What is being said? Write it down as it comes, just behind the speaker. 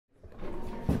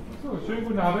So, schönen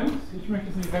guten Abend. Ich möchte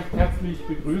Sie recht herzlich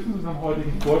begrüßen zu unserem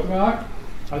heutigen Vortrag.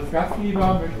 Als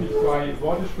Gastgeber möchte ich zwei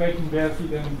Worte sprechen, wer Sie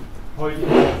denn heute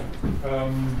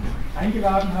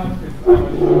eingeladen haben. Das ist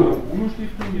einmal die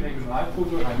Giordano-Bruno-Stiftung, die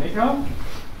Regionalgruppe Rhein-Neckar.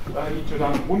 Die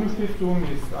Giordano-Bruno-Stiftung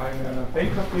ist eine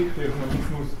Denkfabrik für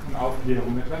Humanismus und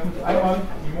Aufklärung. Wir treffen uns einmal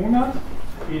im Monat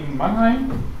in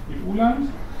Mannheim, im Uland.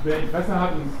 Wer Interesse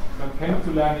hat, uns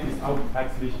kennenzulernen, ist auch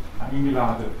herzlich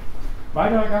eingeladen.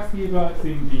 Weitere Gastgeber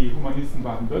sind die Humanisten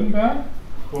Baden-Württemberg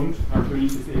und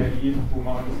natürlich das RI, wo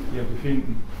wir uns hier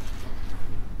befinden.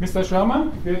 Mr. Shermer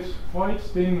wird heute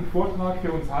den Vortrag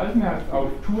für uns halten. Er ist auf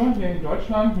Tour hier in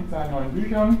Deutschland mit seinen neuen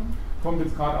Büchern, kommt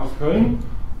jetzt gerade aus Köln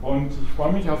und ich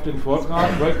freue mich auf den Vortrag.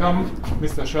 Welcome,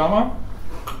 Mr. Shermer.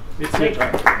 It's your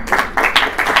turn.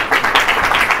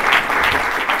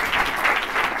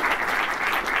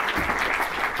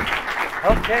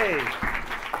 Okay.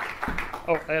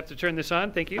 Oh, I have to turn this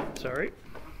on. Thank you. Sorry.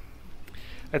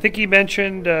 I think he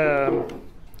mentioned that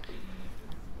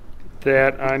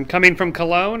I'm coming from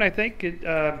Cologne, I think,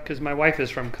 because my wife is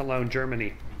from Cologne,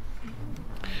 Germany.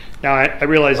 Now, I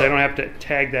realize I don't have to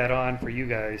tag that on for you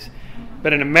guys,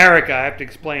 but in America, I have to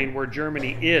explain where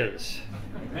Germany is.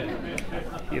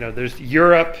 You know, there's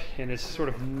Europe, and it's sort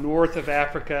of north of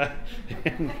Africa.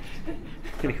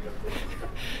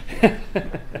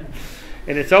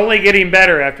 And it's only getting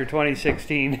better after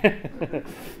 2016.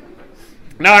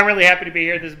 No, I'm really happy to be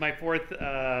here. This is my fourth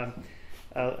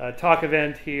talk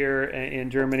event here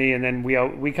in Germany, and then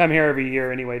we come here every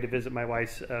year anyway to visit my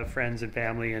wife's friends and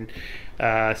family, and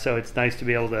so it's nice to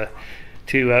be able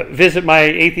to visit my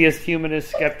atheist, humanist,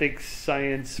 skeptics,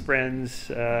 science friends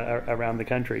around the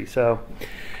country. So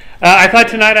I thought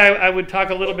tonight I would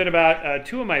talk a little bit about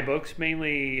two of my books,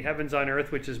 mainly Heavens on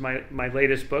Earth, which is my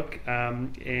latest book,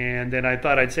 and then I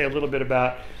thought I'd say a little bit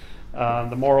about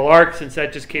The Moral Arc, since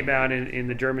that just came out in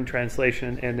the German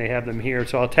translation, and they have them here.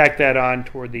 So I'll tack that on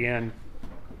toward the end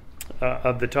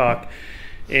of the talk.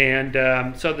 And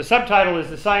so the subtitle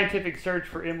is The Scientific Search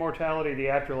for Immortality, the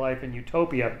Afterlife, and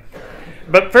Utopia.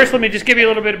 But first, let me just give you a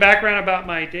little bit of background about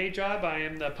my day job. I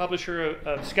am the publisher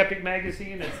of Skeptic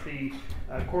Magazine. It's the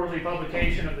quarterly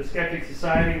publication of the Skeptics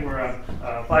Society. We're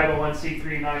a 501c3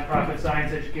 nonprofit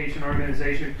science education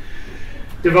organization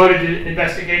devoted to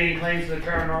investigating claims of the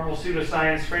paranormal,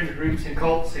 pseudoscience, fringe groups, and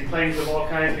cults, and claims of all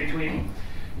kinds between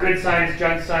good science,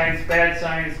 junk science, bad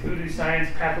science, voodoo science,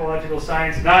 pathological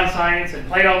science, non-science, and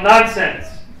plain old nonsense.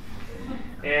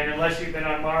 And unless you've been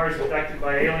on Mars abducted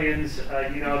by aliens,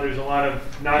 you know there's a lot of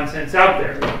nonsense out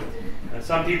there.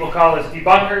 Some people call us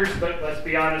debunkers, but let's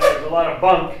be honest, there's a lot of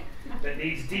bunk that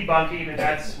needs debunking, and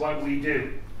that's what we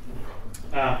do.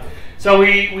 So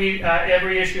we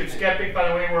every issue of Skeptic, by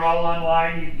the way, we're all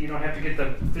online. You don't have to get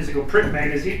the physical print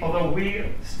magazine, although we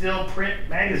still print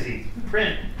magazines,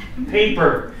 print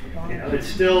paper. You know, it's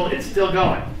still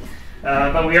going.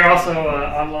 But we are also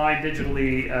online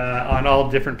digitally on all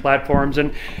different platforms,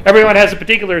 and everyone has a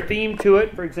particular theme to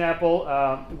it. For example,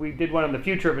 we did one on the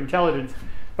future of intelligence.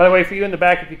 By the way, for you in the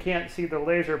back, if you can't see the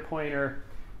laser pointer,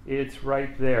 it's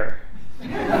right there.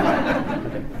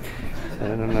 I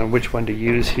don't know which one to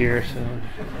use here, so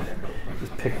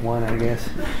just pick one, I guess.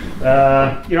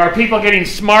 You know, are people getting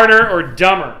smarter or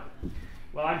dumber?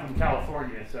 Well, I'm from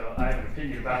California, so I have an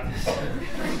opinion about this.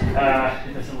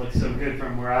 It doesn't look so good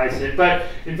from where I sit. But,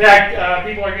 in fact,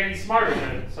 people are getting smarter.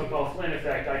 The so-called Flynn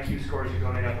effect, IQ scores are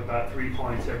going up about 3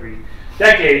 points every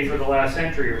decade for the last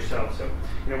century or so. So,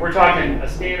 you know, we're talking a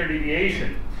standard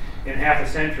deviation in half a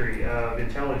century of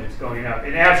intelligence going up.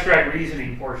 In abstract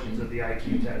reasoning portions of the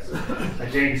IQ test,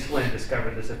 James Flynn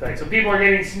discovered this effect. So people are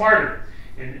getting smarter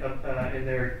in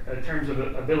their terms of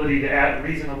ability to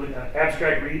reason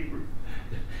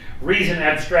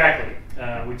abstractly,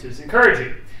 which is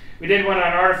encouraging. We did one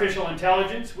on artificial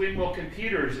intelligence. When will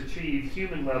computers achieve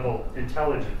human-level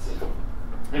intelligence?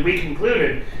 And we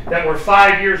concluded that we're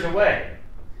 5 years away,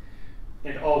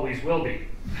 and always will be.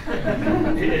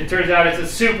 It turns out it's a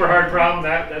super hard problem.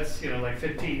 That's you know, like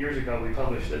 15 years ago we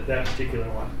published that particular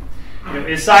one. You know,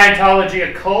 is Scientology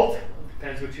a cult?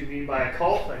 Depends what you mean by a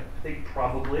cult. I think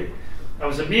probably. I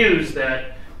was amused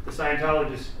that the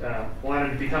Scientologists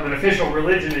wanted to become an official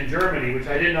religion in Germany, which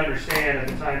I didn't understand at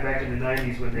the time back in the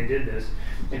 90s when they did this,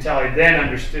 until I then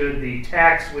understood the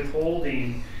tax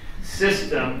withholding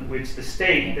system which the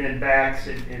state then backs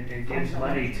and gives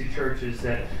money to churches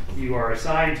that you are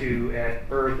assigned to at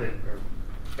birth or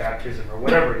baptism or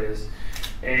whatever it is,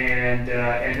 and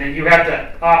then you have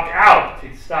to opt out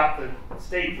to stop the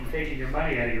state from taking your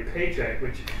money out of your paycheck,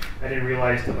 which I didn't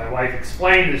realize till my wife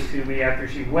explained this to me after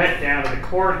she went down to the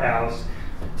courthouse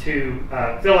to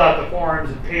fill out the forms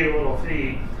and paid a little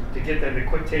fee to get them to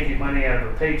quit taking money out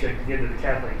of her paycheck to give to the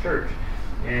Catholic Church.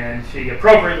 And she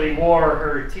appropriately wore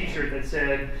her T-shirt that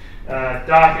said,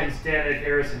 Dawkins, Dennett,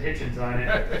 Harrison, Hitchens on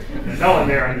it. And no one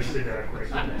there understood that, of course.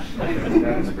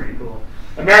 That was pretty cool.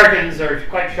 Americans are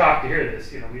quite shocked to hear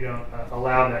this. We don't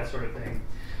allow that sort of thing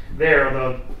there,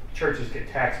 although churches get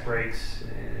tax breaks,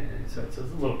 so it's a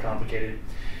little complicated.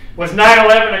 Was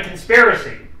 9/11 a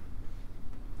conspiracy?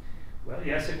 Well,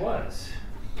 yes, it was.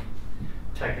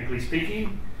 Technically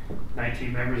speaking,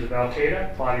 19 members of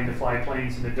Al-Qaeda plotting to fly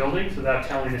planes into buildings without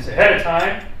telling us ahead of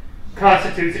time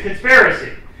constitutes a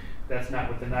conspiracy. That's not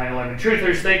what the 9/11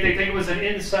 truthers think. They think it was an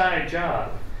inside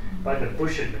job by the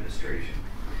Bush administration.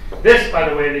 This, by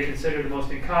the way, they consider the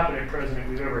most incompetent president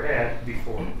we've ever had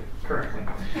before, currently.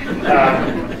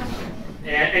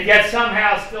 And yet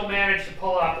somehow still managed to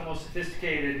pull off the most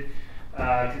sophisticated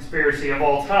conspiracy of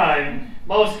all time.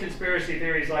 Most conspiracy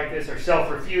theories like this are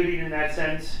self-refuting in that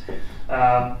sense.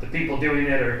 The people doing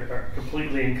it are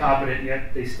completely incompetent,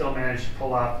 yet they still manage to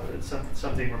pull off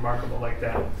something remarkable like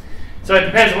that. So it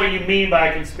depends on what you mean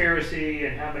by conspiracy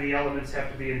and how many elements have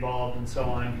to be involved and so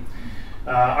on.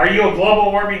 Are you a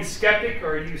global warming skeptic,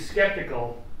 or are you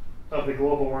skeptical of the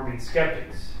global warming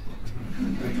skeptics,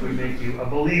 which would make you a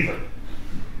believer?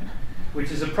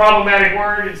 Which is a problematic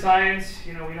word in science.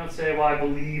 We don't say, well, I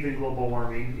believe in global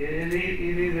warming. It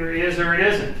either is or it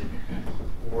isn't,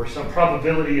 or some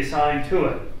probability assigned to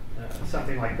it,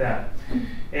 something like that.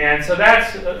 And so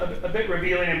that's a bit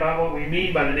revealing about what we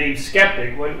mean by the name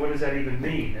skeptic. What does that even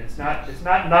mean? It's not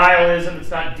nihilism,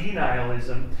 it's not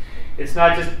denialism. It's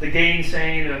not just the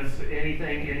gainsaying of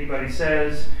anything anybody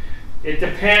says. It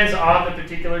depends on the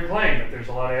particular claim. If there's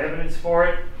a lot of evidence for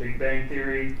it, Big Bang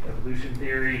theory, evolution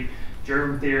theory,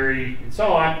 germ theory, and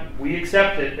so on, we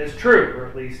accept it as true, or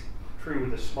at least true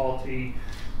with a small t,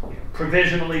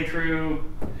 provisionally true,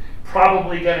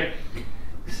 probably going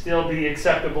to still be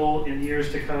acceptable in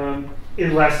years to come,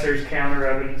 unless there's counter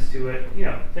evidence to it,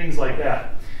 things like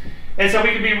that. And so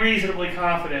we can be reasonably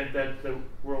confident that the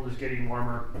world is getting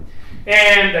warmer,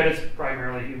 and that it's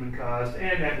primarily human caused,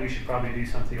 and that we should probably do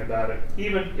something about it,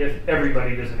 even if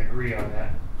everybody doesn't agree on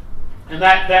that. And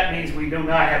that means we do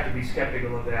not have to be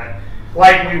skeptical of that,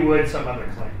 like we would some other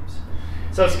claims.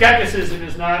 So skepticism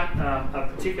is not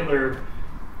a particular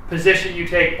position you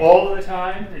take all of the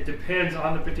time. It depends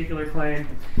on the particular claim,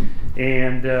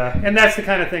 and that's the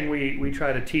kind of thing we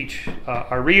try to teach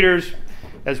our readers,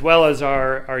 as well as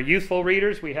our youthful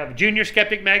readers. We have a Junior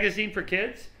Skeptic magazine for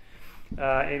kids,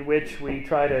 in which we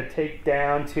try to take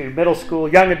down to middle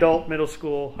school, young adult, middle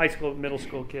school, high school, middle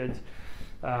school kids,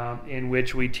 in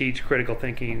which we teach critical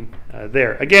thinking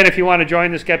there. Again, if you want to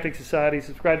join the Skeptic Society,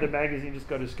 subscribe to the magazine, just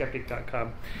go to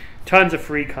skeptic.com. Tons of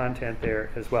free content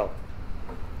there as well.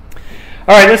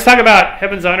 All right, let's talk about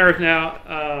heavens on earth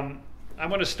now. I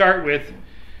want to start with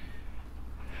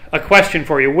a question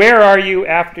for you. Where are you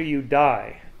after you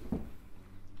die?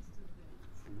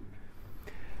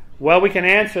 Well, we can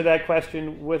answer that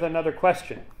question with another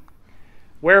question.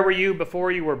 Where were you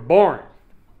before you were born?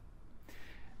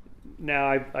 Now,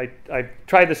 I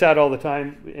try this out all the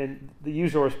time, and the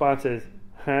usual response is,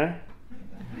 huh?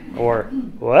 Or,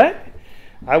 what?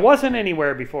 I wasn't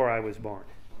anywhere before I was born.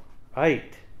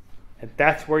 Right. And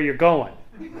that's where you're going.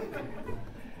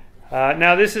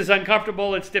 Now, this is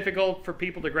uncomfortable. It's difficult for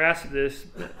people to grasp this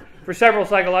for several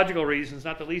psychological reasons,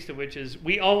 not the least of which is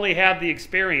we only have the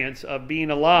experience of being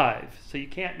alive. So you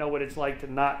can't know what it's like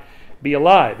to not be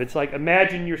alive. It's like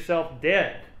imagine yourself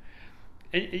dead.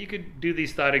 And you could do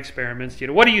these thought experiments.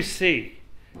 What do you see?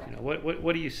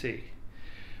 What do you see?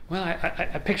 Well,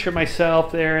 I picture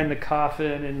myself there in the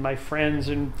coffin, and my friends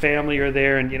and family are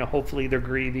there, and hopefully they're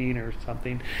grieving or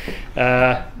something.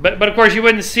 But of course, you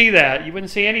wouldn't see that. You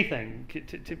wouldn't see anything.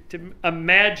 To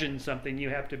imagine something, you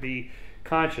have to be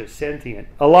conscious, sentient,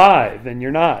 alive, and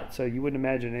you're not. So you wouldn't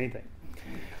imagine anything.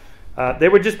 There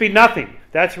would just be nothing.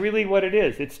 That's really what it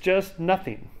is. It's just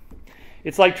nothing.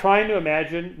 It's like trying to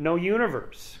imagine no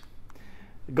universe.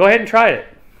 Go ahead and try it.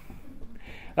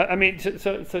 I mean,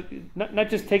 so not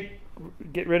just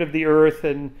get rid of the Earth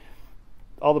and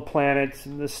all the planets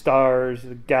and the stars,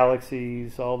 the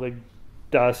galaxies, all the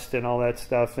dust and all that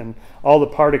stuff, and all the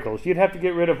particles. You'd have to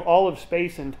get rid of all of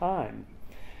space and time.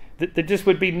 There just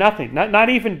would be nothing. Not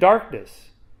even darkness.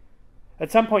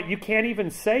 At some point, you can't even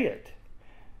say it.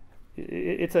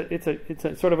 It's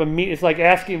a sort of it's like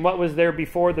asking what was there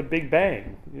before the Big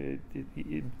Bang.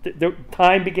 The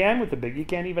time began with the Big. You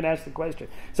can't even ask the question.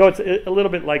 So it's a little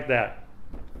bit like that.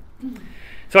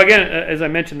 So again, as I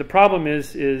mentioned, the problem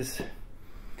is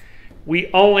we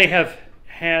only have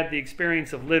had the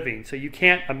experience of living, so you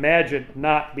can't imagine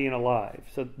not being alive.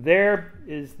 So there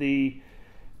is the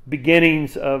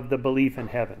beginnings of the belief in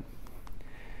heaven.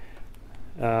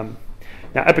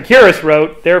 Now, Epicurus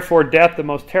wrote, "Therefore death, the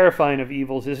most terrifying of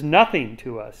evils, is nothing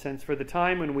to us, since for the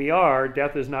time when we are,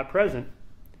 death is not present.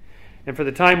 And for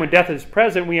the time when death is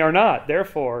present, we are not.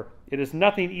 Therefore, it is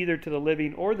nothing either to the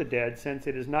living or the dead, since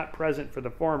it is not present for the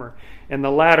former, and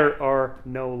the latter are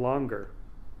no longer."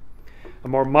 A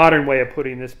more modern way of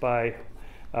putting this by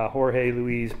Jorge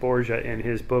Luis Borges in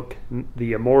his book,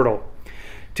 The Immortal.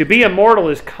 "To be immortal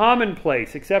is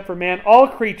commonplace, except for man. All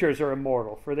creatures are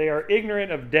immortal, for they are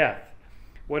ignorant of death.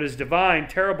 What is divine,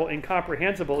 terrible,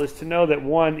 incomprehensible is to know that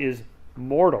one is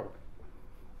mortal."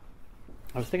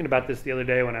 I was thinking about this the other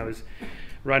day when I was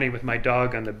running with my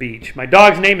dog on the beach. My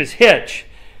dog's name is Hitch,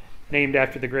 named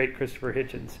after the great Christopher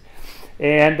Hitchens.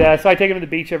 And so I take him to the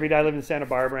beach every day. I live in Santa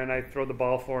Barbara, and I throw the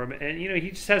ball for him. And,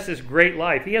 he just has this great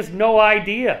life. He has no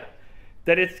idea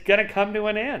that it's going to come to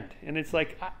an end. And it's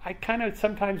like, I kind of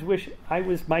sometimes wish I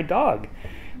was my dog.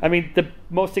 I mean, the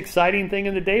most exciting thing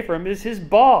in the day for him is his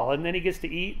ball, and then he gets to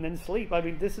eat and then sleep. I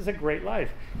mean, this is a great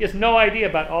life. He has no idea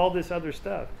about all this other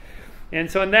stuff. And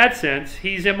so in that sense,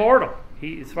 he's immortal.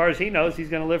 As far as he knows, he's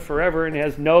going to live forever and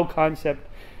has no concept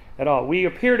at all. We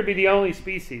appear to be the only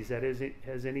species that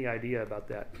has any idea about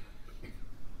that.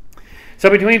 So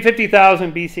between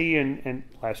 50,000 BC and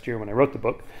last year when I wrote the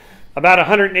book, about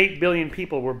 108 billion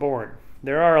people were born.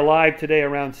 There are alive today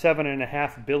around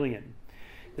 7.5 billion.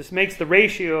 This makes the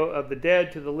ratio of the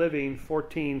dead to the living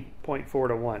 14.4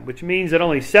 to 1, which means that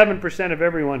only 7% of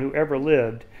everyone who ever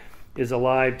lived is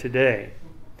alive today.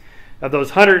 Of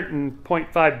those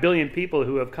 100.5 billion people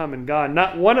who have come and gone,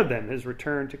 not one of them has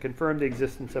returned to confirm the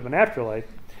existence of an afterlife,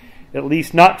 at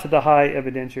least not to the high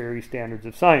evidentiary standards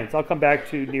of science. I'll come back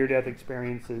to near-death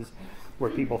experiences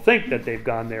where people think that they've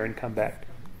gone there and come back.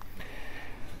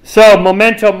 So,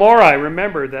 memento mori,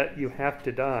 remember that you have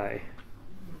to die.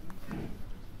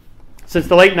 Since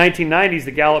the late 1990s,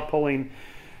 the Gallup polling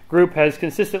group has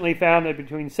consistently found that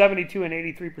between 72 and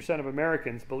 83% of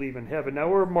Americans believe in heaven. Now,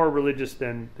 we're more religious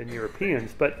than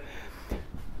Europeans, but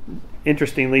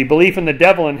interestingly, belief in the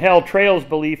devil and hell trails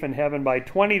belief in heaven by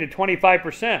 20 to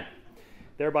 25%,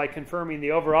 thereby confirming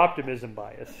the over-optimism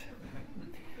bias.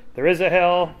 There is a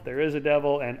hell, there is a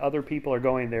devil, and other people are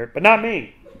going there, but not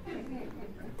me.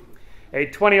 A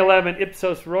 2011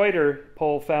 Ipsos Reuters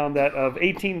poll found that of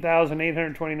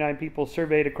 18,829 people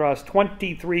surveyed across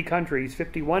 23 countries,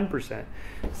 51%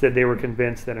 said they were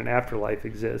convinced that an afterlife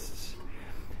exists.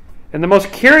 And the most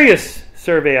curious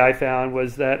survey I found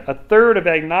was that a third of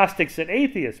agnostics and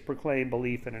atheists proclaim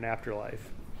belief in an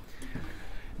afterlife.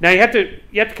 Now you have to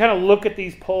kind of look at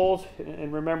these polls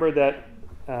and remember that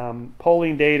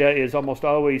polling data is almost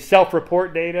always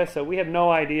self-report data, so we have no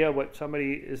idea what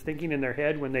somebody is thinking in their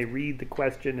head when they read the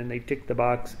question and they tick the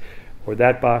box or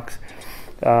that box.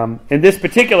 In this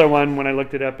particular one, when I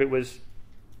looked it up, it was,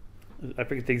 I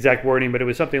forget the exact wording, but it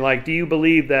was something like, do you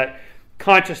believe that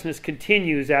consciousness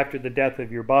continues after the death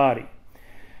of your body?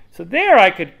 So there I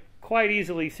could quite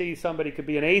easily see somebody could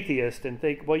be an atheist and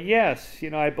think, well, yes,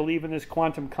 I believe in this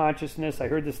quantum consciousness. I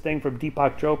heard this thing from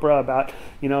Deepak Chopra about,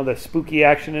 the spooky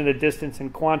action in the distance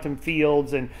and quantum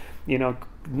fields and,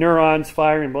 neurons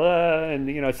firing, blah,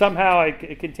 and, somehow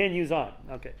it continues on.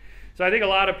 Okay. So I think a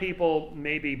lot of people,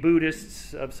 maybe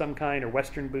Buddhists of some kind or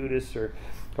Western Buddhists or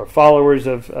followers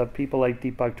of people like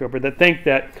Deepak Chopra that think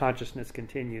that consciousness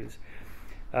continues.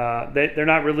 They're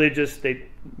not religious. They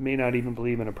may not even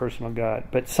believe in a personal God.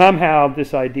 But somehow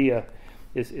this idea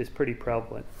is pretty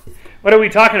prevalent. What are we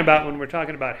talking about when we're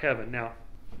talking about heaven? Now,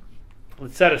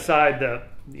 let's set aside the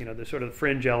sort of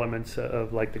fringe elements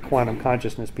of like the quantum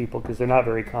consciousness people because they're not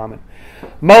very common.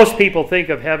 Most people think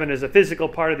of heaven as a physical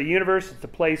part of the universe. It's a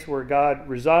place where God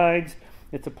resides.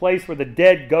 It's a place where the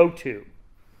dead go to.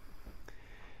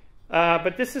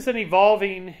 But this is an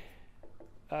evolving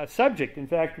subject. In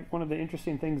fact, one of the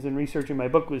interesting things in researching my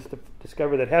book was to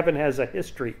discover that heaven has a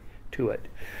history to it.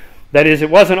 That is, it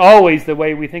wasn't always the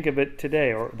way we think of it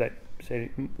today, or that, say,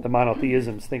 the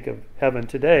monotheisms think of heaven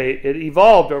today. It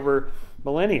evolved over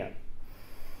millennia.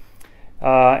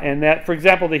 And that, for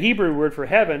example, the Hebrew word for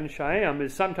heaven, shayim,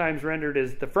 is sometimes rendered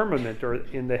as the firmament or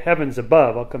in the heavens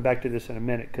above. I'll come back to this in a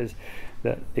minute because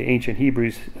the ancient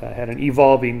Hebrews had an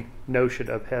evolving notion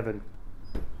of heaven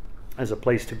as a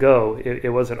place to go. It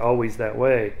wasn't always that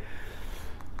way.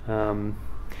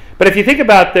 But if you think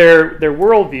about their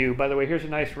worldview, by the way, here's a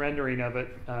nice rendering of it,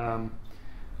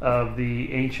 of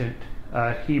the ancient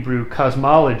Hebrew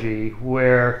cosmology,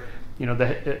 where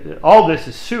all this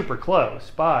is super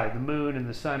close by. The moon and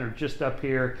the sun are just up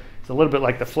here. It's a little bit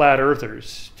like the flat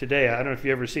earthers today. I don't know if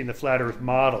you've ever seen the flat earth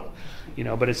model,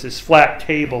 but it's this flat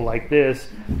table like this,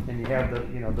 and you have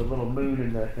the little moon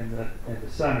and the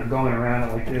sun are going around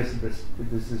it like this. And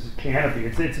this is a canopy.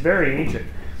 It's very ancient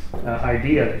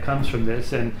idea that comes from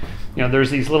this, and there's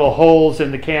these little holes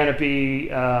in the canopy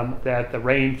that the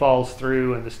rain falls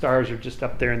through, and the stars are just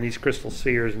up there in these crystal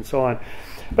spheres and so on.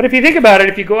 But if you think about it,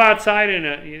 if you go outside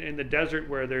in the desert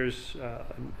where there's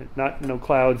no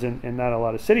clouds and not a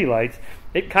lot of city lights,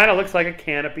 it kind of looks like a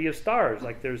canopy of stars,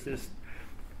 like there's this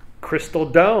crystal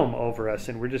dome over us,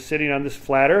 and we're just sitting on this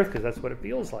flat earth because that's what it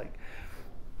feels like.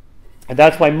 And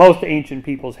that's why most ancient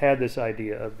peoples had this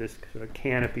idea of this sort of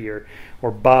canopy or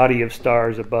body of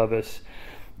stars above us.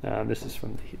 This is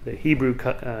from the Hebrew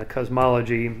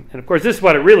cosmology, and of course this is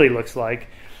what it really looks like.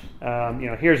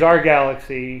 Here's our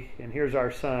galaxy, and here's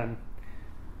our sun.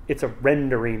 It's a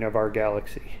rendering of our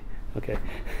galaxy. Okay,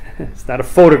 it's not a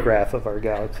photograph of our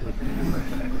galaxy.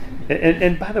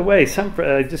 And by the way,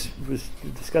 I just was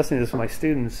discussing this with my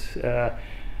students.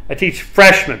 I teach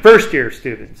freshmen, first-year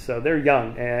students, so they're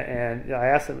young, and I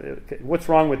asked them, "What's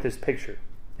wrong with this picture?"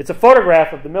 It's a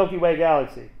photograph of the Milky Way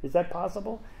galaxy. Is that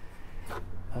possible?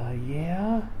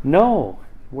 Yeah. No.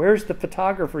 Where's the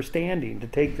photographer standing to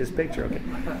take this picture? Okay.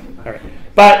 All right.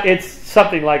 But it's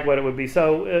something like what it would be.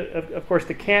 So, of course,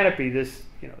 the canopy, this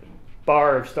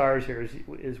bar of stars here,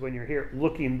 is when you're here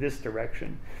looking this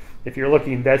direction. If you're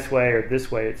looking this way or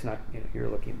this way, it's not, you're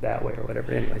looking that way or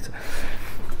whatever. Anyway, so.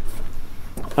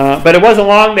 But it wasn't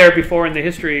long there before in the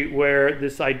history where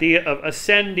this idea of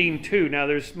ascending to, now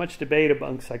there's much debate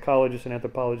among psychologists and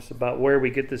anthropologists about where we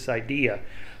get this idea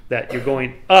that you're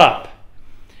going up.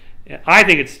 I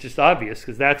think it's just obvious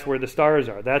because that's where the stars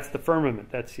are. That's the firmament.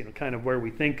 That's kind of where we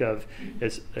think of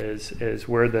as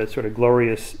where the sort of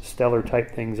glorious stellar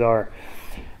type things are.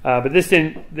 But this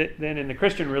then in the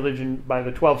Christian religion by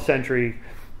the 12th century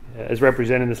is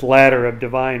represented this ladder of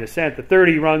divine ascent. The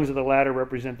 30 rungs of the ladder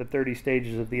represent the 30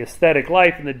 stages of the aesthetic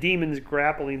life, and the demons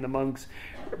grappling the monks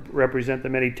represent the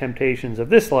many temptations of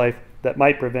this life that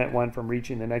might prevent one from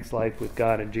reaching the next life with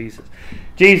God and Jesus.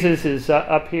 Jesus is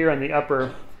up here on the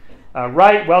upper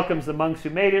right, welcomes the monks who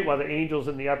made it, while the angels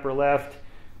in the upper left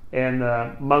and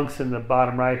the monks in the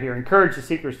bottom right here encourage the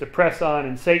seekers to press on,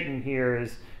 and Satan here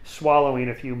is swallowing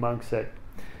a few monks that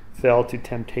fell to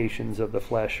temptations of the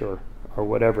flesh or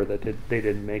whatever, that they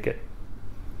didn't make it.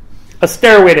 A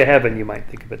stairway to heaven, you might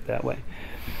think of it that way.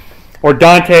 Or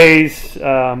Dante's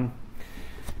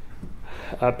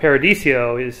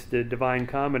Paradiso is the Divine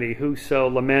Comedy. Whoso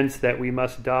laments that we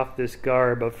must doff this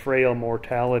garb of frail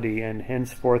mortality, and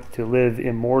henceforth to live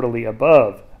immortally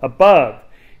above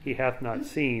he hath not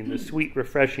seen the sweet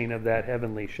refreshing of that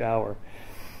heavenly shower.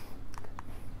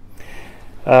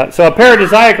 So a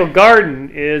paradisiacal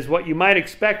garden is what you might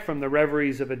expect from the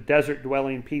reveries of a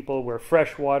desert-dwelling people, where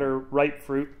fresh water, ripe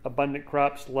fruit, abundant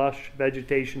crops, lush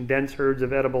vegetation, dense herds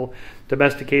of edible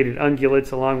domesticated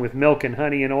ungulates, along with milk and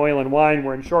honey and oil and wine,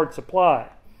 were in short supply.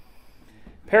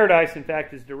 Paradise, in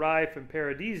fact, is derived from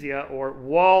paradisia, or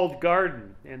walled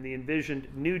garden, and the envisioned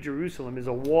New Jerusalem is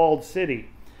a walled city.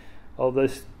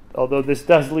 Although this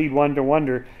does lead one to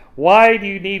wonder, why do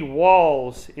you need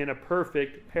walls in a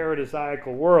perfect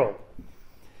paradisiacal world?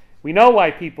 We know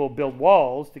why people build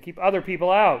walls, to keep other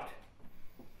people out.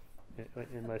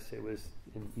 Unless it was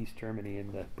in East Germany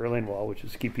in the Berlin Wall, which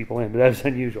was to keep people in, but that was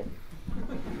unusual.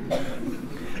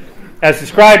 As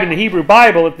described in the Hebrew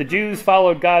Bible, if the Jews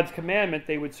followed God's commandment,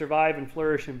 they would survive and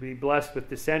flourish and be blessed with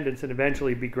descendants and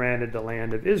eventually be granted the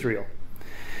land of Israel.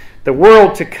 The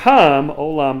world to come,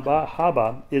 Olam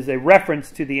Haba, is a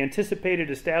reference to the anticipated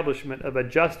establishment of a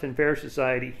just and fair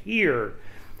society here,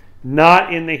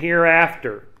 not in the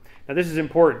hereafter. Now this is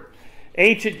important.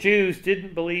 Ancient Jews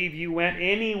didn't believe you went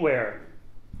anywhere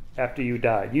after you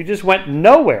died. You just went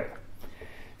nowhere.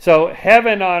 So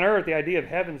heaven on earth, the idea of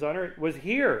heavens on earth, was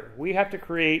here. We have to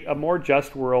create a more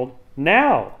just world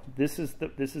now. This is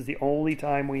the only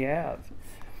time we have.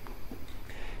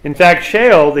 In fact,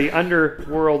 Sheol, the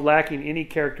underworld lacking any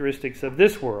characteristics of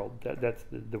this world, that's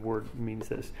the word means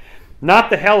this.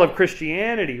 Not the hell of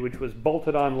Christianity, which was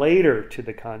bolted on later to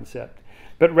the concept,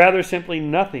 but rather simply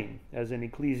nothing, as in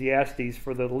Ecclesiastes,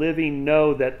 for the living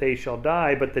know that they shall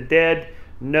die, but the dead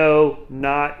know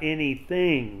not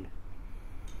anything.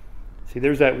 See,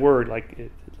 there's that word,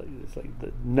 it's like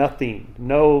the nothing,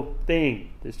 no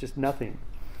thing. There's just nothing.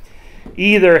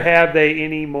 Either have they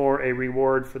any more a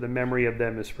reward, for the memory of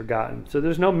them is forgotten. So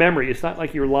there's no memory. It's not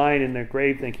like you're lying in the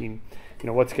grave thinking,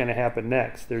 what's going to happen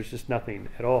next. There's just nothing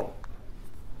at all.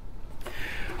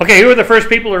 Okay, who are the first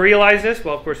people to realize this?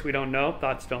 Well, of course, we don't know.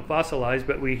 Thoughts don't fossilize,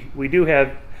 but we do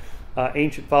have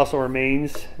ancient fossil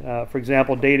remains, for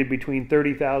example, dated between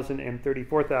 30,000 and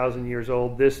 34,000 years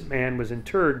old. This man was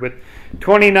interred with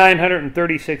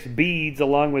 2,936 beads,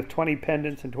 along with 20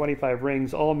 pendants and 25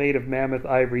 rings, all made of mammoth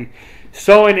ivory,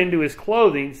 sewn into his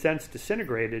clothing, since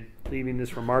disintegrated, leaving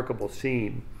this remarkable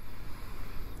scene.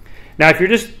 Now, if you're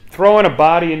just throwing a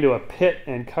body into a pit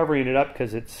and covering it up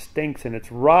because it stinks and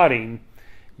it's rotting,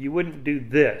 you wouldn't do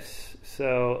this.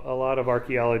 So a lot of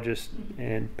archaeologists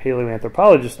and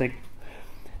paleoanthropologists think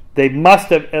they must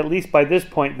have, at least by this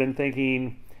point, been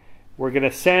thinking, we're going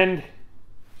to send,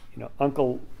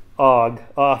 Uncle Og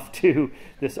off to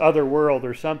this other world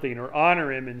or something, or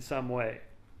honor him in some way.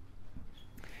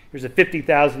 There's a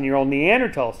 50,000-year-old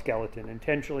Neanderthal skeleton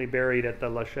intentionally buried at the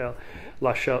La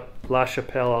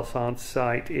Chapelle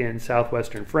site in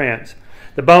southwestern France.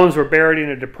 The bones were buried in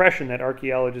a depression that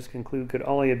archaeologists conclude could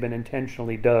only have been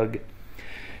intentionally dug.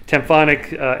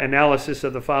 Tympanic analysis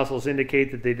of the fossils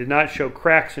indicate that they did not show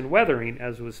cracks and weathering,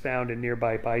 as was found in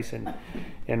nearby bison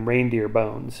and reindeer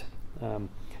bones.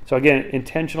 So again,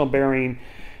 intentional burying.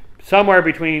 Somewhere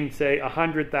between, say,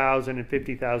 100,000 and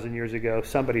 50,000 years ago,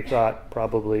 somebody thought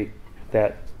probably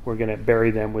that we're going to bury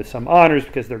them with some honors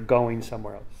because they're going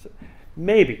somewhere else.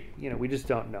 Maybe. We just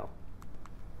don't know.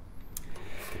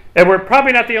 And we're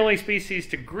probably not the only species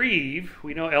to grieve.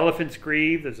 We know elephants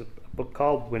grieve. There's a book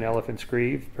called When Elephants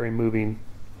Grieve, very moving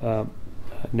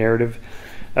narrative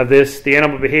of this. The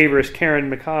animal behaviorist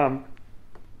Karen McComb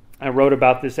wrote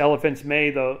about this. Elephants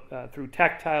may, through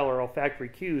tactile or olfactory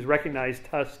cues, recognize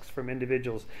tusks from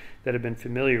individuals that have been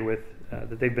familiar with,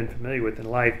 that they've been familiar with in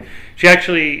life. She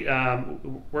actually,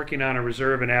 working on a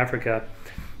reserve in Africa,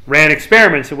 ran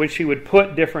experiments in which she would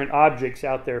put different objects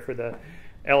out there for the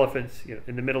elephants,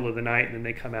 in the middle of the night, and then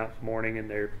they come out in the morning and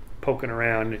they're poking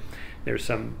around. There's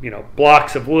some,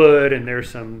 blocks of wood, and there's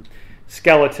some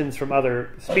skeletons from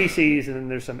other species, and then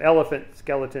there's some elephant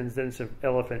skeletons, then some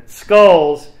elephant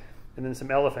skulls, and then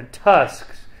some elephant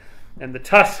tusks. And the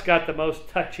tusks got the most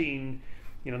touching,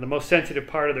 the most sensitive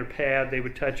part of their pad. They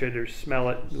would touch it or smell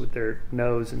it with their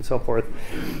nose and so forth.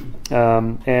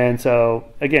 And so,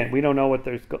 again, we don't know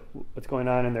what's going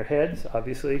on in their heads,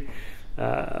 obviously.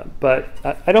 But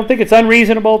I don't think it's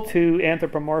unreasonable to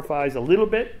anthropomorphize a little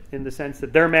bit, in the sense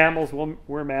that they're mammals,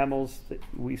 we're mammals.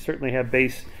 We certainly have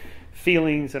base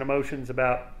feelings and emotions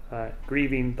about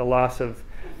grieving the loss of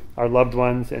our loved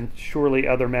ones, and surely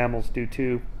other mammals do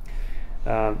too.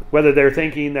 Whether they're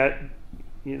thinking that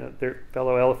their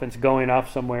fellow elephants going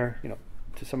off somewhere,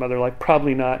 to some other life,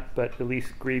 probably not, but at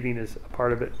least grieving is a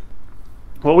part of it.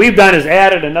 What we've done is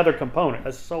added another component,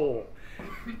 a soul.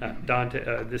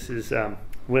 This is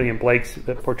William Blake's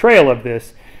portrayal of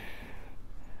this.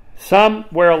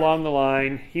 Somewhere along the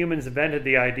line, humans invented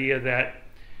the idea that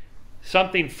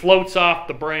something floats off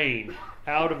the brain,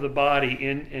 out of the body,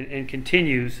 and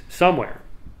continues somewhere.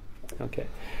 Okay,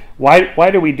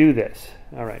 why do we do this?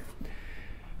 All right.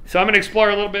 So I'm going to explore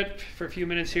a little bit for a few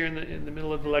minutes here in the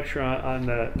middle of the lecture on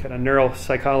the kind of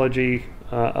neuropsychology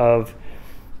of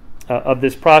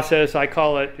this process. I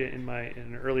call it in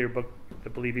an earlier book, The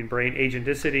Believing Brain,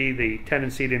 agenticity, the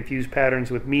tendency to infuse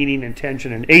patterns with meaning,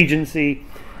 intention, and agency,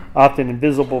 often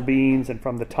invisible beings and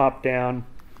from the top down.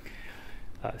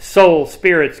 Soul,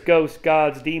 spirits, ghosts,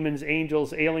 gods, demons,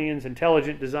 angels, aliens,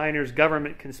 intelligent designers,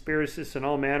 government conspiracists, and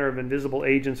all manner of invisible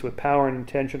agents with power and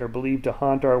intention are believed to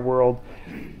haunt our world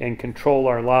and control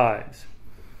our lives.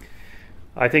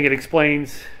 I think it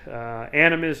explains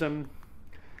animism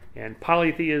and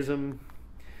polytheism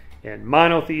and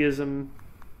monotheism,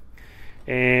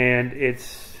 and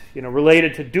it's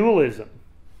related to dualism.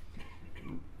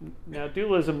 Now,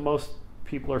 dualism, most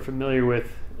people are familiar with.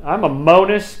 I'm a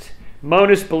monist.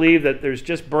 Monists believe that there's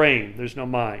just brain, there's no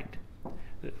mind.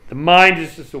 The mind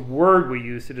is just a word we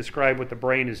use to describe what the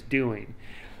brain is doing.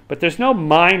 But there's no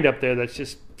mind up there that's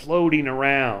just floating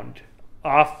around,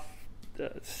 off,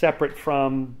 separate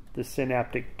from the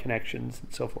synaptic connections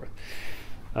and so forth.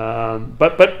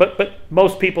 But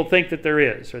most people think that there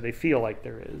is, or they feel like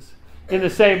there is. In the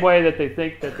same way that they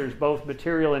think that there's both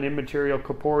material and immaterial,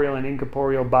 corporeal and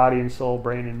incorporeal, body and soul,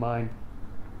 brain and mind.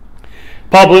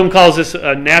 Paul Bloom calls this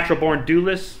a natural-born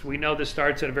dualist. We know this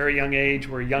starts at a very young age,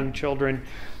 where young children,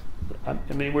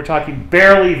 we're talking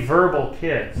barely verbal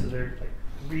kids, so they're like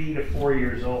 3 to 4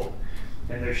 years old,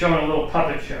 and they're showing a little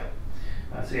puppet show.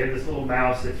 So you have this little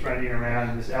mouse that's running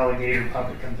around, and this alligator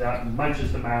puppet comes out and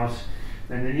munches the mouse,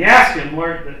 and then you ask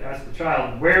the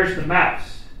child, where's the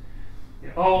mouse?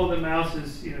 The mouse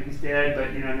is, he's dead,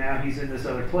 but, now he's in this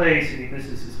other place, and he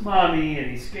misses his mommy, and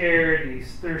he's scared, and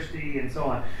he's thirsty, and so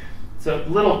on. So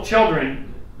little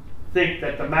children think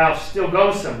that the mouse still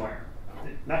goes somewhere.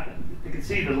 you can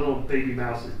see the little baby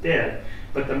mouse is dead,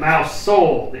 but the mouse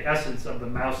soul, the essence of the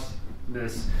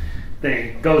mouseness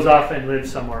thing, goes off and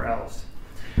lives somewhere else.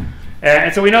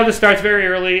 And so we know this starts very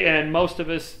early, and most of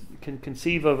us can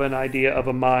conceive of an idea of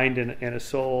a mind and a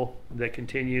soul that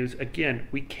continues. Again,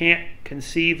 we can't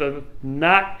conceive of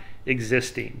not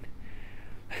existing.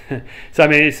 So, I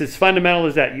mean, it's as fundamental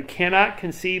as that. You cannot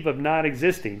conceive of not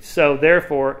existing. So,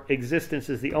 therefore, existence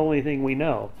is the only thing we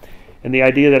know. And the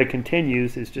idea that it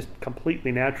continues is just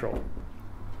completely natural.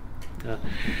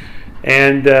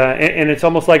 And it's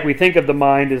almost like we think of the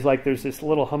mind as like there's this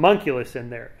little homunculus in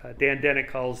there. Dan Dennett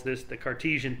calls this the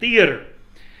Cartesian theater.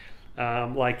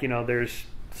 Like, there's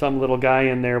some little guy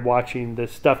in there watching the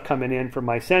stuff coming in from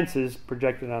my senses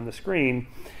projected on the screen.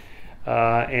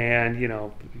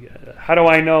 And how do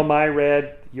I know my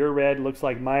red, your red looks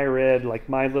like my red, like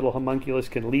my little homunculus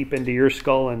can leap into your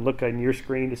skull and look on your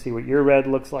screen to see what your red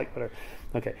looks like.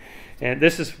 Okay. And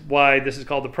this is why this is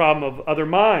called the problem of other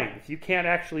minds. You can't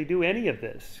actually do any of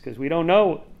this because we don't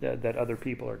know that other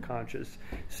people are conscious,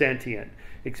 sentient,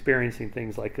 experiencing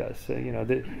things like us.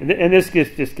 And this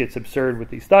just gets absurd with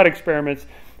these thought experiments.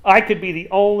 I could be the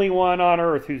only one on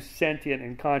Earth who's sentient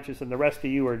and conscious, and the rest of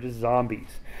you are just zombies.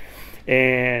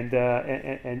 And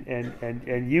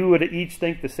you would each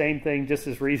think the same thing just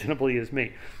as reasonably as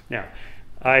me. Now,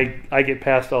 I get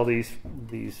past all these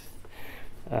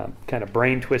kind of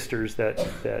brain twisters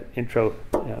that intro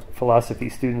philosophy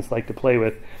students like to play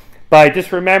with by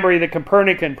just remembering the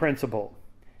Copernican principle.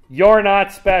 You're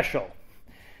not special.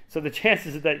 So the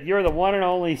chances that you're the one and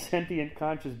only sentient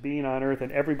conscious being on Earth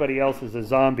and everybody else is a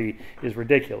zombie is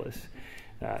ridiculous.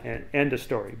 And end of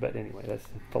story. But anyway,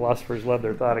 philosophers love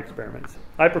their thought experiments.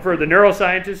 I prefer the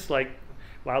neuroscientists like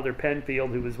Wilder Penfield,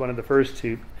 who was one of the first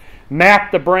to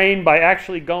map the brain by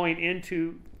actually going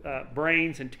into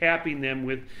brains and tapping them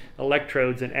with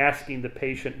electrodes and asking the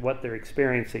patient what they're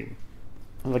experiencing.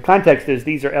 And the context is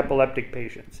these are epileptic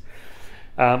patients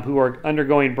who are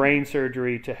undergoing brain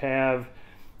surgery to have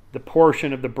the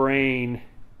portion of the brain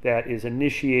that is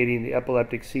initiating the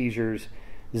epileptic seizures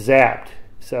zapped,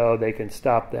 so they can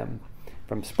stop them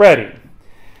from spreading.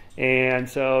 And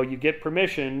so you get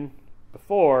permission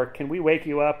before, can we wake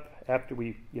you up after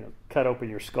we cut open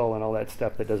your skull and all that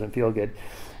stuff that doesn't feel good?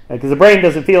 Because the brain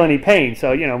doesn't feel any pain.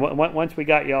 So, once we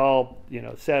got you all,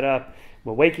 set up,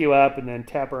 we'll wake you up and then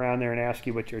tap around there and ask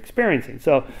you what you're experiencing.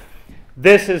 So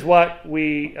this is what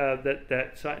we,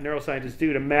 that neuroscientists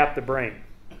do to map the brain.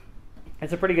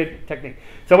 It's a pretty good technique.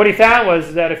 So what he found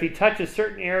was that if he touches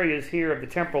certain areas here of the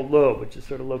temporal lobe, which is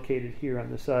sort of located here on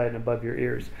the side and above your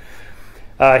ears,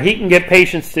 he can get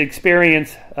patients to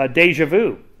experience déjà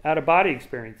vu, out-of-body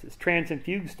experiences, trance and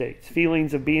fugue states,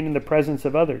 feelings of being in the presence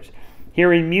of others,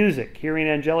 hearing music, hearing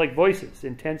angelic voices,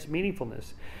 intense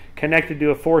meaningfulness, connected to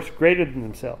a force greater than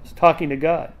themselves, talking to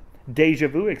God, déjà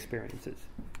vu experiences.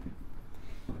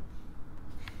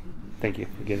 Thank you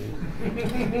for getting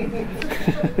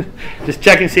it. Just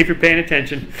checking to see if you're paying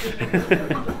attention.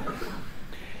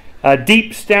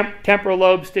 Deep temporal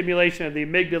lobe stimulation of the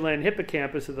amygdala and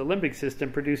hippocampus of the limbic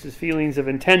system produces feelings of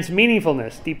intense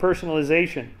meaningfulness,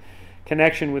 depersonalization,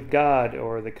 connection with God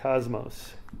or the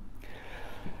cosmos.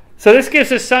 So this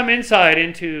gives us some insight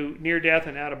into near-death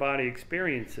and out-of-body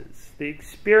experiences. The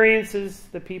experiences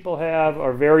that people have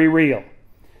are very real.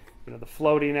 The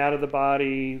floating out of the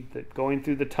body, the going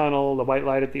through the tunnel, the white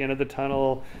light at the end of the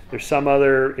tunnel. There's some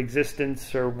other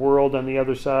existence or world on the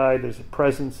other side. There's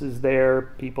presences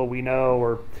there, people we know,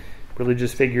 or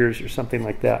religious figures or something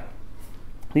like that.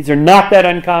 These are not that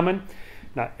uncommon.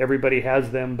 Not everybody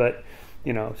has them, but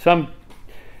some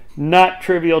not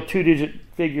trivial two-digit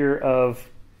figure of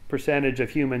percentage of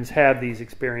humans have these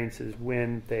experiences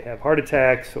when they have heart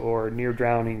attacks or near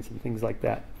drownings and things like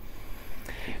that.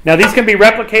 Now, these can be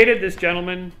replicated. This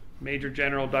gentleman, Major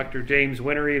General Dr. James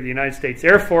Winery of the United States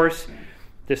Air Force,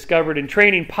 discovered in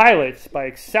training pilots by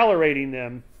accelerating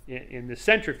them in the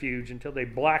centrifuge until they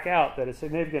black out that a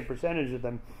significant percentage of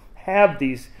them have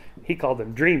these, he called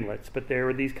them dreamlets, but they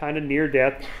were these kind of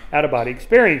near-death, out-of-body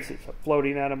experiences,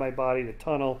 floating out of my body, the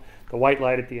tunnel, the white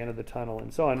light at the end of the tunnel,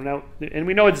 and so on. Now, and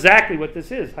we know exactly what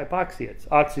this is, hypoxia. It's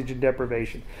oxygen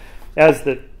deprivation. As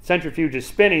the centrifuge is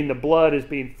spinning, the blood is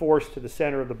being forced to the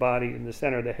center of the body and the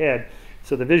center of the head.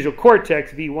 So the visual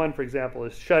cortex, V1, for example,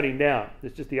 is shutting down.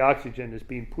 It's just the oxygen is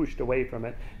being pushed away from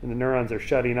it, and the neurons are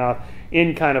shutting off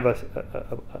in kind of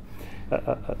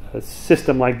a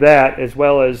system like that, as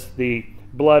well as the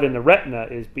blood in the retina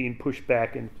is being pushed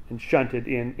back and shunted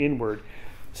inward.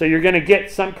 So you're going to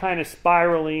get some kind of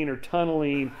spiraling or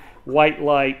tunneling white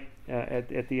light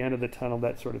at the end of the tunnel,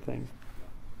 that sort of thing.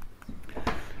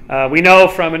 We know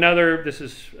from another, this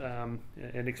is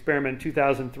an experiment in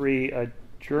 2003, a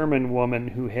German woman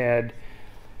who had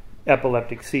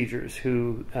epileptic seizures,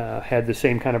 who had the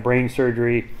same kind of brain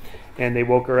surgery, and they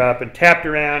woke her up and tapped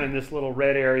around in this little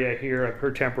red area here of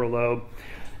her temporal lobe.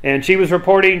 And she was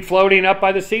reporting floating up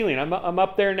by the ceiling. I'm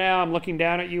up there now, I'm looking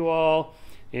down at you all.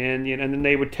 And and then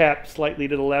they would tap slightly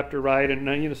to the left or right,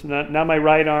 and so now my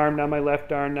right arm, now my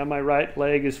left arm, now my right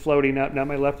leg is floating up, now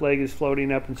my left leg is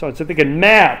floating up, and so on. So they can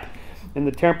map in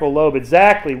the temporal lobe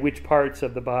exactly which parts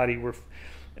of the body were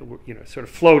sort of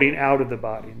floating out of the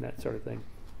body and that sort of thing.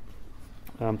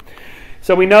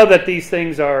 So we know that these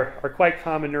things are quite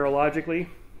common neurologically.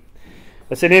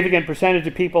 A significant percentage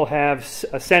of people have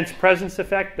a sense presence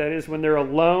effect. That is, when they're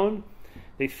alone,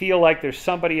 they feel like there's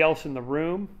somebody else in the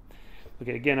room.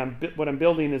 Okay, again, what I'm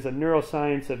building is a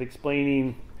neuroscience of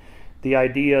explaining the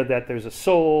idea that there's a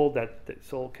soul, that the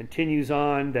soul continues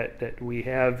on, that we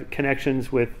have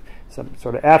connections with some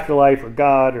sort of afterlife or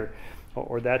God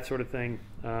or that sort of thing,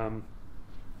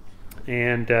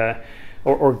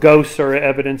 or ghosts are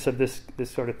evidence of this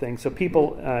sort of thing. So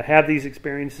people have these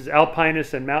experiences.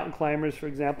 Alpinists and mountain climbers, for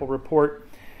example, report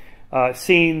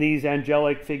seeing these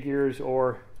angelic figures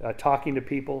or talking to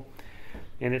people.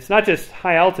 And it's not just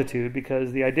high altitude,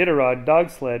 because the Iditarod dog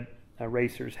sled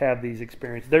racers have these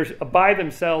experiences. They're by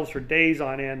themselves for days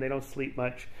on end. They don't sleep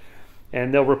much.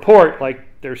 And they'll report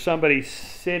like there's somebody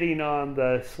sitting on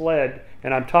the sled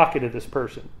and I'm talking to this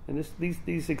person. And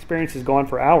these experiences go on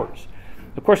for hours.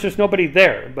 Of course, there's nobody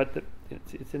there, but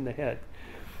it's in the head.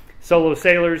 Solo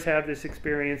sailors have this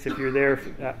experience if you're there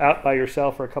out by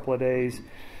yourself for a couple of days.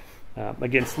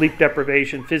 Again, sleep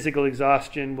deprivation, physical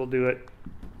exhaustion will do it.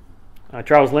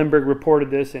 Charles Lindbergh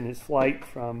reported this in his flight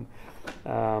from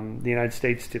the United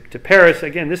States to Paris.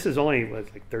 Again, this is only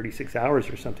like 36 hours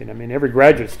or something. I mean, every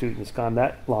graduate student has gone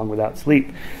that long without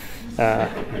sleep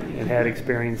and had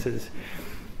experiences.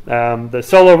 The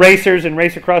solo racers in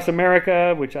Race Across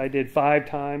America, which I did 5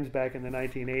 times back in the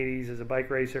 1980s as a bike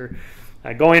racer.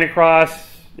 Going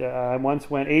across, I once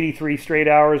went 83 straight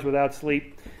hours without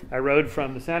sleep. I rode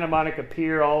from the Santa Monica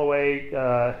Pier all the way,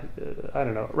 I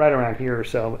don't know, right around here or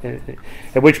so,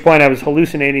 at which point I was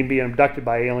hallucinating being abducted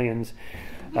by aliens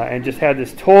and just had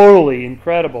this totally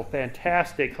incredible,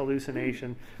 fantastic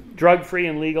hallucination, drug-free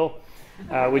and legal,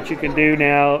 which you can do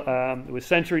now with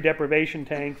sensory deprivation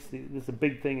tanks. This is a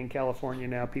big thing in California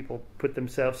now. People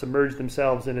submerge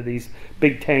themselves into these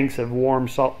big tanks of warm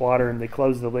salt water, and they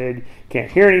close the lid.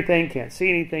 Can't hear anything, can't see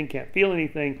anything, can't feel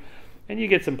anything. And you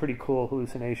get some pretty cool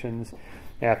hallucinations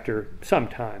after some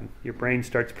time. Your brain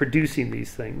starts producing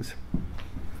these things.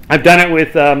 I've done it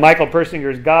with Michael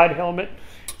Persinger's God helmet.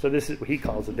 So this is what he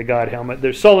calls it, the God helmet.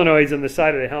 There's solenoids on the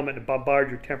side of the helmet that bombard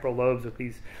your temporal lobes with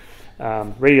these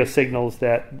radio signals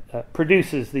that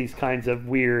produces these kinds of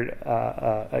weird,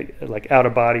 like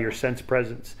out-of-body or sense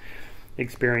presence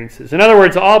experiences. In other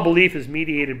words, all belief is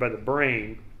mediated by the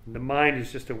brain. The mind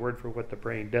is just a word for what the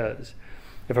brain does.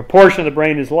 If a portion of the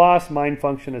brain is lost, mind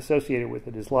function associated with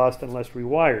it is lost unless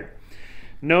rewired.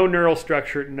 No neural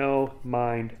structure, no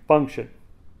mind function.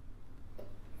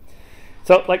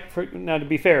 So, now to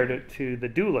be fair to the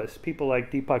dualists, people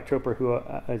like Deepak Chopra, who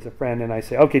is a friend, and I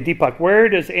say, okay, Deepak, where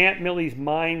does Aunt Millie's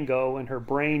mind go when her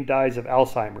brain dies of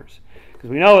Alzheimer's?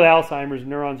 Because we know with Alzheimer's,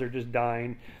 neurons are just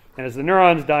dying, and as the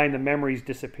neurons die, the memories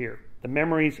disappear. The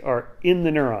memories are in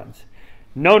the neurons.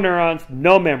 No neurons,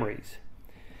 no memories.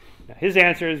 His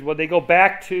answer is, well, they go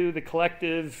back to the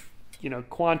collective,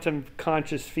 quantum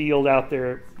conscious field out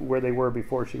there where they were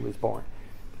before she was born.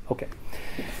 Okay.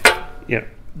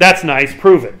 That's nice.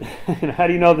 Prove it. How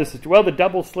do you know this is true? Well, the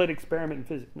double slit experiment in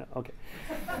physics. No, okay.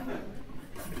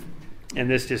 And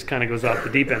this just kind of goes off the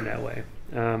deep end that way.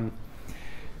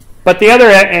 But the other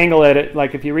angle at it,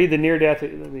 like if you read the near-death,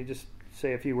 let me just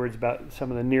say a few words about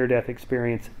some of the near-death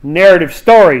experience. Narrative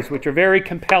stories, which are very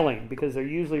compelling because they're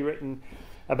usually written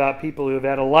about people who have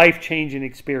had a life-changing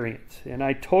experience. And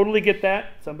I totally get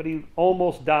that. Somebody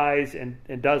almost dies and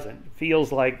doesn't.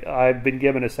 Feels like I've been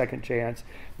given a second chance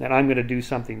and I'm going to do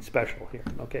something special here.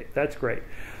 Okay, that's great.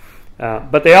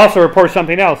 But they also report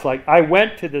something else, like I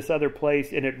went to this other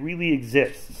place and it really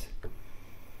exists.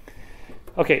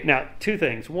 Okay, now 2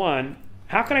 things. One,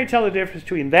 how can I tell the difference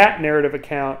between that narrative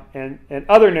account and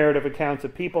other narrative accounts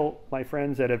of people, my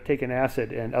friends that have taken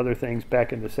acid and other things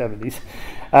back in the 70s,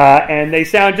 and they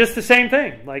sound just the same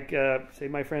thing, like, say,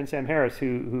 my friend Sam Harris,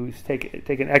 who's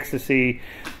taken ecstasy,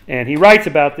 and he writes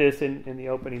about this in the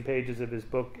opening pages of his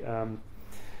book,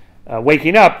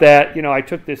 Waking Up, that, I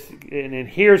took this, and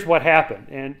here's what happened.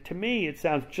 And to me, it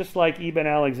sounds just like Ibn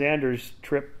Alexander's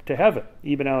trip to heaven.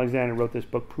 Ibn Alexander wrote this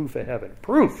book, Proof of Heaven.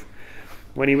 Proof!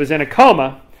 When he was in a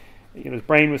coma, his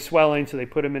brain was swelling, so they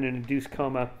put him in an induced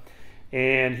coma.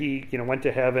 And he, went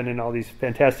to heaven and all these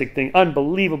fantastic things,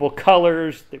 unbelievable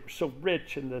colors. They were so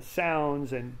rich, and the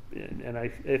sounds, and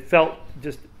it felt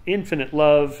just infinite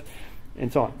love,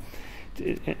 and so on.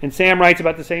 And Sam writes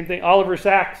about the same thing. Oliver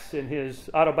Sacks, in his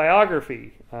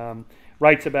autobiography,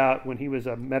 writes about when he was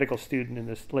a medical student in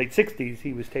the late 60s,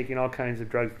 he was taking all kinds of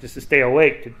drugs just to stay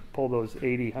awake, to pull those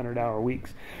 80, 100-hour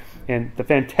weeks, and the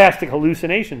fantastic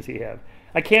hallucinations he had.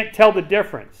 I can't tell the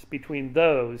difference between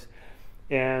those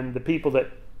and the people that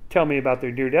tell me about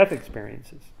their near-death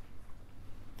experiences.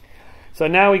 So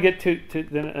now we get to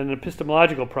an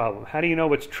epistemological problem. How do you know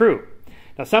what's true?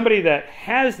 Now, somebody that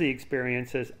has the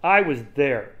experience says, I was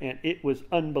there, and it was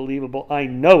unbelievable. I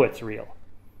know it's real.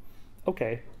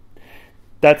 Okay,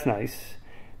 that's nice.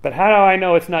 But how do I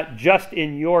know it's not just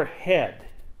in your head?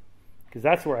 Because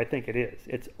that's where I think it is.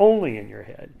 It's only in your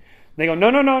head. And they go,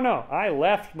 no. I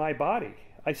left my body.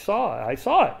 I saw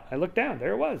it. I looked down.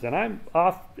 There it was. And I'm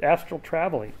off astral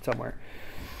traveling somewhere.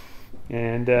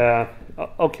 And,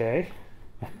 okay.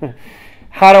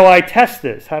 How do I test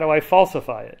this? How do I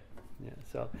falsify it? Yeah,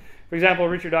 so, for example,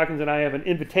 Richard Dawkins and I have an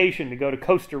invitation to go to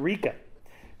Costa Rica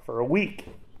for a week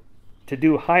to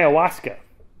do ayahuasca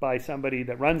by somebody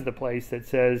that runs the place that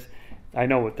says, I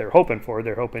know what they're hoping for.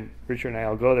 They're hoping Richard and I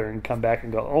will go there and come back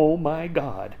and go, oh my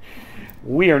God,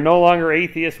 we are no longer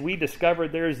atheists. We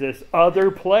discovered there's this other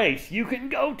place you can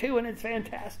go to, and it's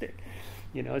fantastic.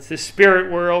 It's this spirit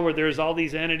world where there's all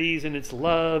these entities, and it's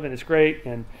love, and it's great.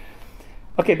 And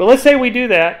okay, but let's say we do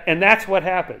that, and that's what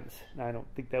happens. Now, I don't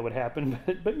think that would happen,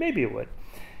 but maybe it would.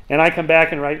 And I come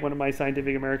back and write one of my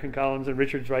Scientific American columns, and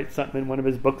Richard's writes something in one of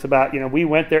his books about, we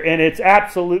went there, and it's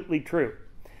absolutely true.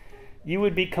 You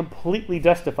would be completely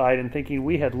justified in thinking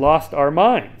we had lost our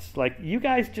minds. Like, you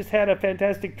guys just had a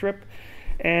fantastic trip,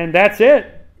 and that's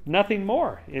it. Nothing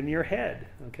more in your head.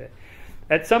 Okay.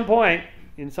 At some point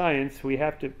in science, we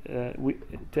have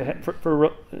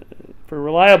for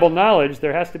reliable knowledge,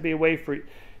 there has to be a way for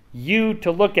you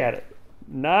to look at it,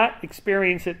 not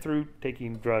experience it through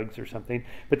taking drugs or something,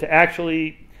 but to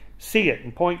actually see it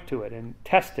and point to it and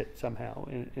test it somehow.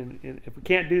 And if we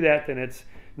can't do that, then it's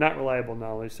not reliable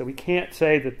knowledge. So we can't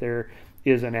say that there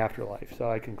is an afterlife. So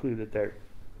I conclude that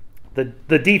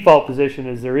the default position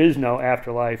is there is no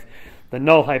afterlife. The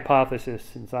null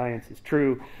hypothesis in science is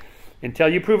true until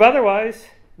you prove otherwise.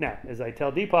 Now, as I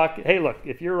tell Deepak, hey, look,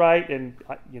 if you're right, and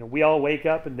we all wake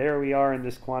up and there we are in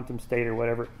this quantum state or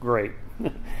whatever, great.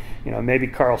 Maybe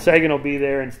Carl Sagan will be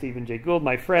there and Stephen Jay Gould,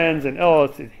 my friends, and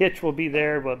Hitch will be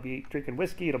there. We'll be drinking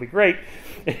whiskey. It'll be great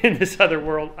in this other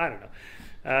world. I don't know.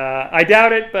 I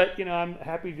doubt it, but I'm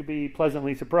happy to be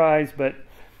pleasantly surprised. But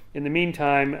in the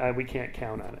meantime, we can't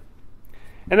count on it.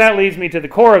 And that leads me to the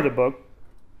core of the book,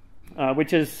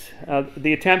 which is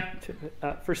the attempt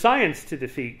for science to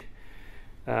defeat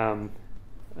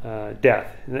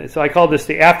death. So I call this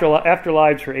the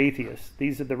afterlives for atheists.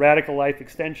 These are the radical life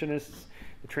extensionists,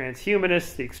 the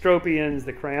transhumanists, the extropians,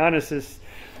 the cryonicists,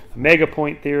 the mega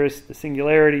point theorists, the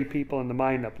singularity people, and the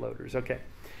mind uploaders. Okay.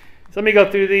 So let me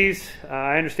go through these.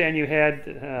 I understand you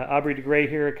had Aubrey de Grey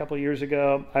here a couple of years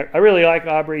ago. I really like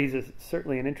Aubrey. He's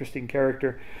certainly an interesting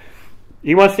character.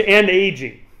 He wants to end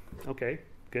aging. Okay,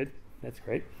 good. That's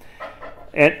great.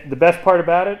 And the best part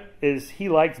about it is he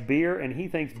likes beer, and he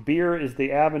thinks beer is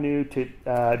the avenue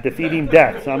to defeating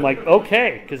death. So I'm like,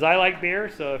 okay, because I like beer.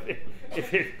 So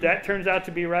if that turns out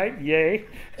to be right, yay.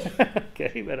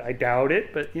 Okay, but I doubt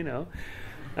it. But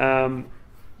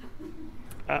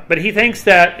but he thinks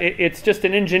that it's just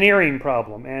an engineering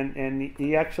problem, and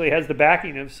he actually has the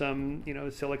backing of some,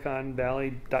 Silicon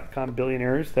Valley.com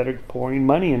billionaires that are pouring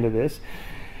money into this.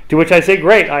 To which I say,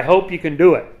 great, I hope you can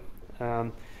do it.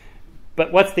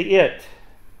 But what's the it?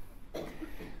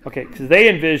 Okay, because they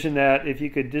envision that if you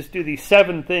could just do these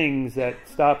 7 things that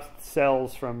stop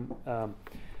cells from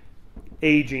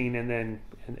aging and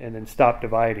then stop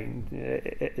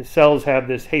dividing. Cells have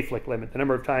this Hayflick limit, the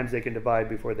number of times they can divide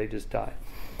before they just die.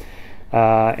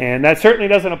 And that certainly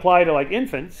doesn't apply to like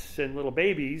infants and little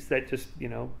babies that just,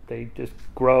 they just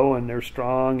grow and they're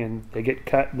strong and they get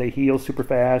cut and they heal super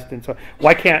fast. And so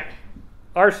why can't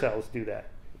our cells do that?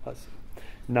 Us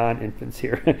non-infants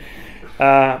here.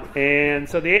 And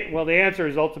so the answer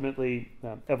is ultimately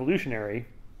evolutionary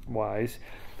wise.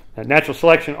 Natural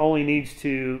selection only needs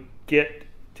to get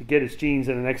its genes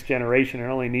in the next generation. It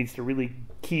only needs to really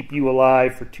keep you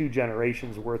alive for 2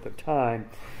 generations worth of time.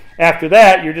 After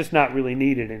that, you're just not really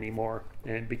needed anymore.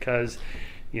 And because,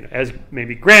 as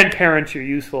maybe grandparents, you're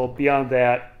useful. Beyond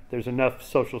that, there's enough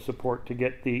social support to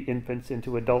get the infants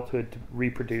into adulthood to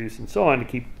reproduce and so on to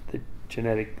keep the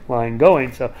genetic line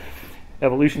going. So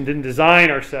evolution didn't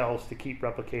design our cells to keep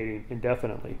replicating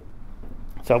indefinitely.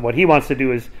 So what he wants to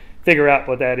do is figure out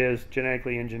what that is,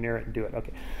 genetically engineer it, and do it.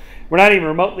 Okay, we're not even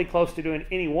remotely close to doing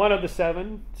any one of the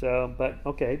 7. So, but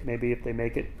okay, maybe if they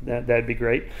make it, that'd be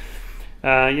great.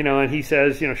 And he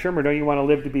says, Shermer, don't you want to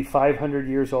live to be 500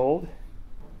 years old?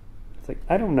 It's like,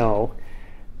 I don't know,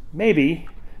 maybe,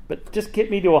 but just get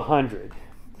me to 100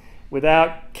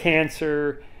 without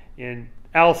cancer and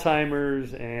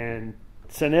Alzheimer's and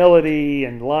senility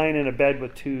and lying in a bed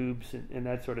with tubes and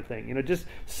that sort of thing. Just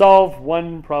solve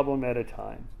one problem at a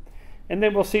time, and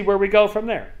then we'll see where we go from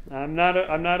there. I'm not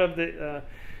of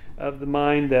the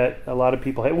mind that a lot of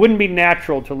people have. It wouldn't be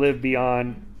natural to live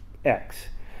beyond X.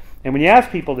 And when you ask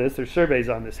people this, there's surveys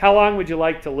on this. How long would you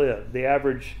like to live? The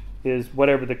average is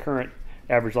whatever the current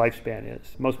average lifespan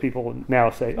is. Most people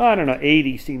now say, I don't know,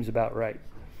 80 seems about right.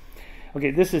 Okay,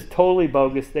 this is totally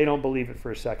bogus. They don't believe it for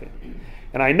a second.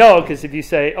 And I know, because if you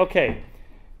say, okay,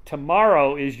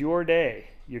 tomorrow is your day,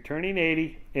 you're turning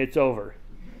 80, it's over.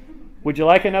 Would you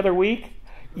like another week?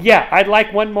 Yeah, I'd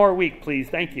like one more week, please.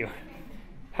 Thank you.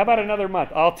 How about another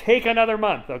month? I'll take another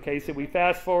month. Okay, so we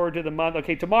fast forward to the month.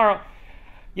 Okay, tomorrow,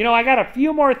 I got a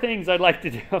few more things I'd like to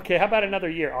do. Okay, how about another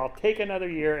year? I'll take another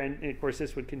year, and of course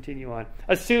this would continue on,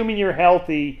 assuming you're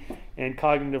healthy and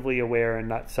cognitively aware and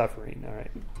not suffering. All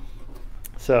right.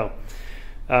 So,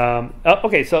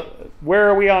 okay, so where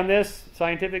are we on this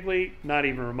scientifically? Not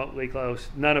even remotely close.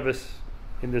 None of us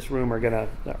in this room are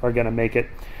gonna make it.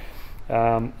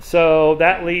 So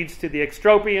that leads to the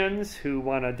extropians who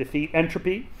want to defeat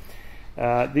entropy.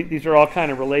 These are all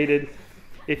kind of related.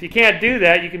 If you can't do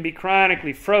that, you can be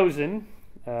chronically frozen,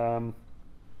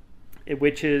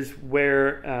 which is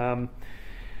where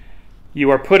you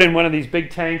are put in one of these big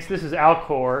tanks. This is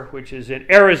Alcor, which is in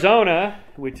Arizona,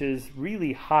 which is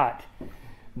really hot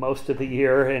most of the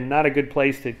year and not a good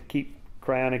place to keep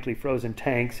cryonically frozen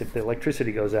tanks if the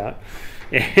electricity goes out.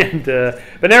 And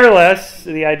but nevertheless,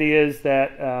 the idea is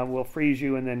that we'll freeze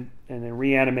you and then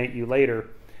reanimate you later,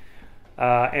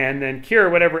 and then cure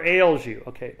whatever ails you.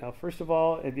 Okay, now first of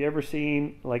all, have you ever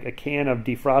seen like a can of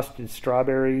defrosted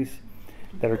strawberries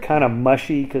that are kind of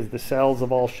mushy because the cells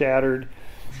have all shattered?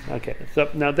 Okay, so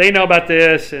now they know about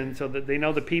this, and so that they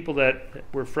know the people that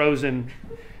were frozen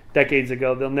decades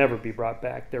ago, they'll never be brought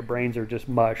back. Their brains are just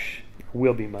mush,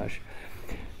 will be mush.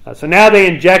 So now they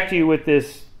inject you with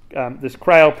this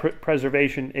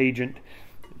cryopreservation agent,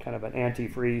 kind of an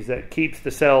antifreeze that keeps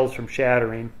the cells from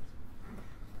shattering.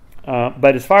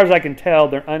 But as far as I can tell,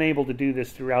 they're unable to do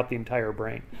this throughout the entire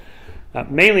brain.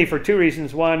 Mainly for 2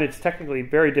 reasons. One, it's technically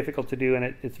very difficult to do,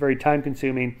 and it's very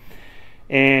time-consuming.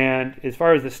 And as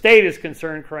far as the state is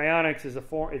concerned, cryonics is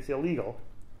it's illegal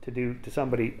to do to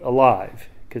somebody alive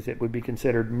because it would be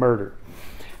considered murder.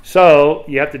 So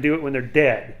you have to do it when they're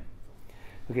dead.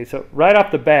 Okay, so right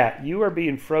off the bat, you are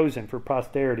being frozen for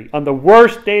posterity on the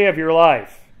worst day of your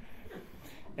life.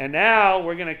 And now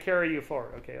we're going to carry you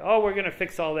forward. Okay, we're going to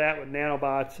fix all that with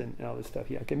nanobots and all this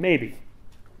stuff. Yeah, okay, maybe.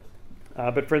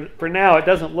 But for now, it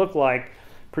doesn't look like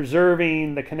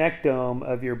preserving the connectome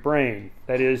of your brain.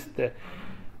 That is, the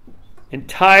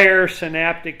entire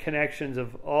synaptic connections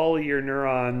of all your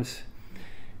neurons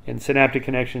and synaptic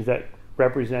connections that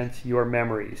represents your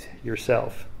memories,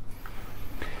 yourself.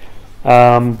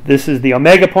 This is the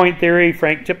omega point theory,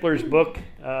 Frank Tipler's book,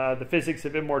 The Physics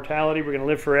of Immortality. We're going to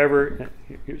live forever.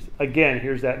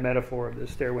 Here's that metaphor of the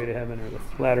stairway to heaven or the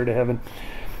ladder to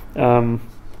heaven.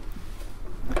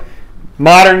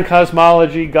 Modern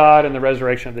cosmology, God, and the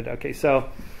resurrection of the dead. Okay, so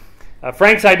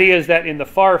Frank's idea is that in the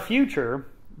far future,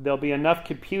 there'll be enough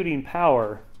computing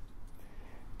power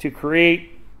to create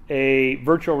a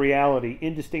virtual reality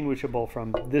indistinguishable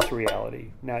from this reality.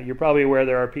 Now, you're probably aware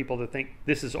there are people that think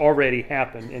this has already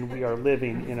happened and we are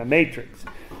living in a matrix.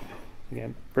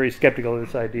 Again, very skeptical of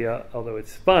this idea, although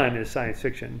it's fun as science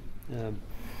fiction.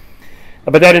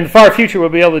 But that in the far future we'll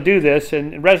be able to do this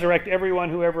and resurrect everyone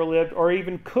who ever lived or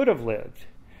even could have lived.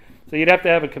 So you'd have to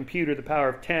have a computer, the power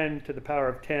of 10 to the power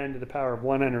of 10 to the power of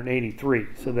 183.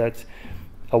 So that's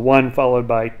a 1 followed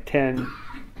by 10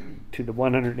 to the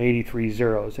 183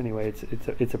 zeros. Anyway,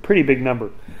 it's a pretty big number.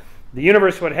 The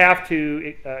universe would have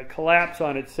to collapse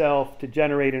on itself to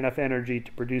generate enough energy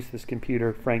to produce this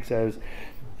computer, Frank says.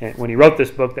 And when he wrote this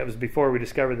book, that was before we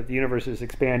discovered that the universe is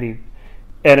expanding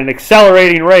at an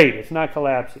accelerating rate. It's not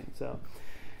collapsing.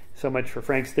 So much for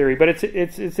Frank's theory. But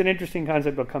it's an interesting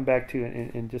concept we'll come back to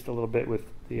in just a little bit with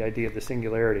the idea of the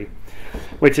singularity,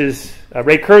 which is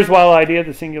Ray Kurzweil idea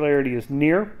the singularity is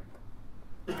near,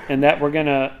 and that we're going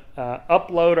to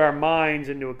upload our minds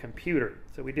into a computer.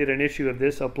 So we did an issue of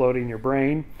this, uploading your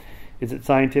brain. Is it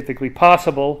scientifically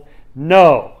possible?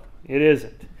 No, it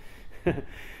isn't.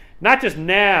 Not just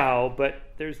now, but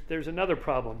there's another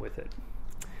problem with it.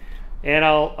 And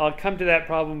I'll come to that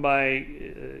problem by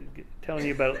telling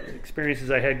you about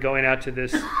experiences I had going out to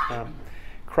this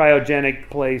cryogenic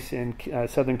place in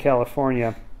Southern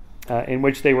California in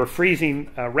which they were freezing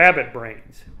rabbit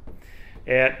brains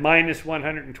at minus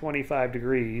 125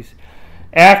 degrees.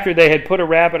 After they had put a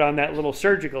rabbit on that little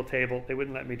surgical table, they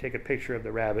wouldn't let me take a picture of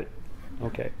the rabbit.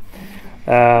 Okay.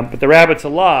 But the rabbit's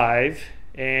alive,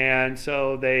 and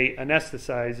so they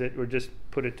anesthetize it or just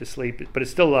put it to sleep, but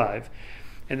it's still alive.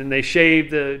 And then they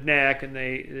shave the neck, and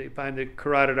they find the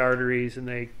carotid arteries, and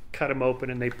they cut them open,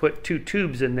 and they put 2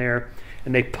 tubes in there,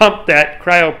 and they pump that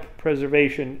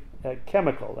cryopreservation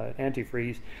chemical,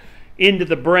 antifreeze, into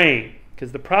the brain.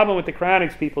 Because the problem with the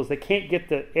cryonics people is they can't get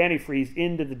the antifreeze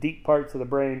into the deep parts of the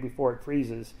brain before it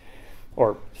freezes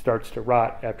or starts to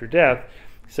rot after death.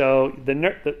 So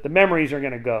the memories are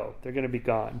going to go. They're going to be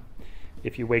gone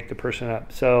if you wake the person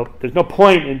up. So there's no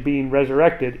point in being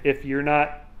resurrected if you're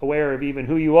not aware of even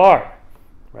who you are,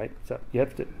 right? So you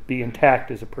have to be intact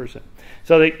as a person.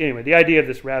 So anyway, the idea of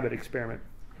this rabbit experiment,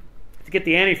 to get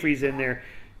the antifreeze in there,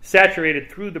 saturated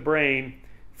through the brain,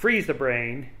 freeze the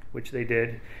brain, which they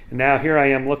did. And now here I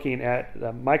am looking at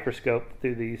the microscope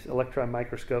through these electron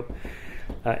microscope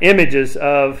images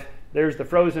of, there's the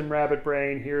frozen rabbit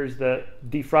brain, here's the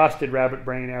defrosted rabbit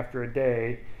brain after a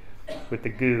day with the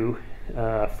goo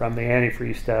from the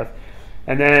antifreeze stuff.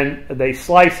 And then they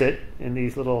slice it in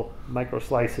these little micro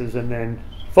slices and then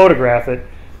photograph it.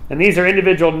 And these are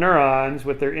individual neurons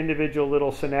with their individual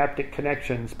little synaptic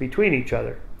connections between each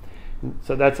other.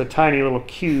 So that's a tiny little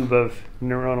cube of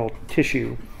neuronal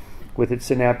tissue with its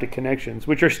synaptic connections,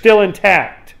 which are still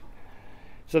intact.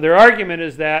 So their argument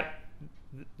is that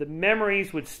the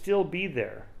memories would still be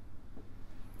there.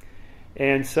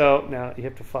 And so, now you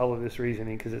have to follow this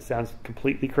reasoning because it sounds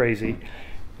completely crazy.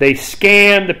 They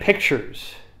scan the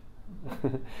pictures.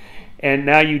 And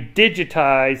now you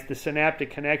digitize the synaptic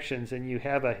connections and you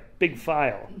have a big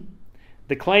file.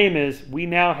 The claim is we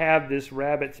now have this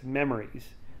rabbit's memories.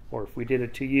 Or if we did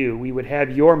it to you, we would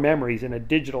have your memories in a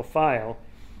digital file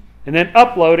and then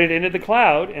upload it into the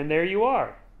cloud, and there you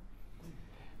are.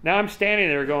 Now I'm standing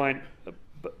there going,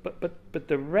 but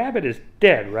the rabbit is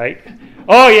dead, right?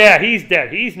 Oh yeah, he's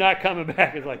dead. He's not coming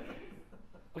back. It's like,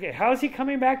 okay, how is he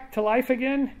coming back to life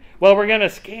again? Well, we're going to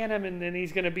scan him, and then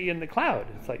he's going to be in the cloud.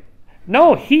 It's like,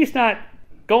 no, he's not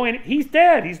going. He's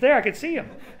dead. He's there. I can see him.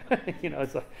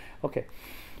 It's like, okay.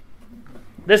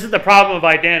 This is the problem of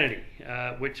identity,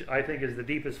 which I think is the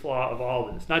deepest flaw of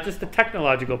all this. Not just the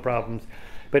technological problems,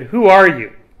 but who are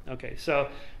you? Okay, so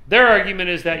their argument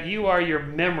is that you are your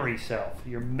memory self,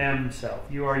 your mem self.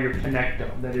 You are your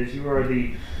connectome. That is, you are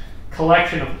the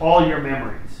collection of all your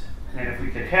memories. And if we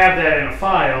could have that in a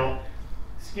file,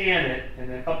 scan it, and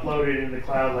then upload it into the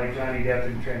cloud like Johnny Depp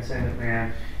in Transcendent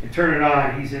Man, and turn it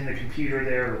on, he's in the computer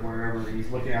there or wherever, he's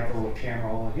looking at the little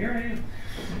camera, and here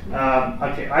I am.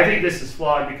 Okay, I think this is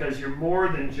flawed because you're more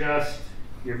than just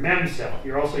your mem self.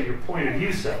 You're also your point of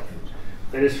view self.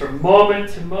 That is, from moment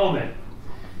to moment,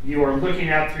 you are looking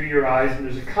out through your eyes, and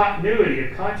there's a continuity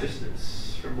of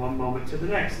consciousness from one moment to the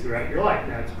next throughout your life.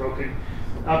 Now, it's broken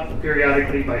up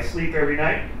periodically by sleep every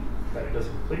night, but it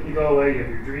doesn't completely go away. You have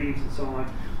your dreams and so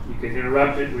on. You can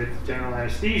interrupt it with general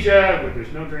anesthesia, where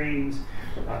there's no dreams,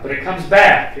 but it comes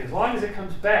back. As long as it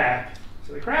comes back,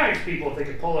 so the cryonics people, if they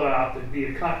could pull it off, there'd be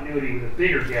a continuity with a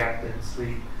bigger gap than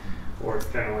sleep or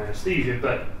general anesthesia,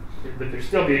 but there'd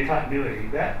still be a continuity.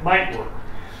 That might work.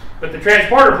 But the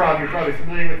transporter problem, you're probably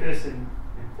familiar with this in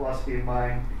philosophy of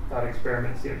mind, thought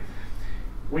experiments.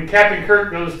 When Captain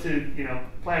Kirk goes to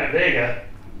Planet Vega,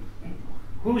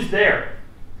 who's there?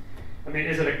 I mean,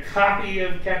 is it a copy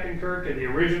of Captain Kirk, and the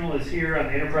original is here on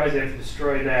the Enterprise? They have to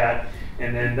destroy that,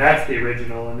 and then that's the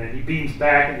original, and then he beams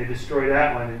back and they destroy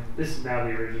that one, and this is now the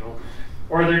original.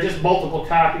 Or are there just multiple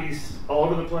copies all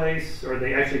over the place? Or are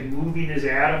they actually moving his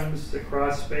atoms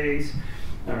across space?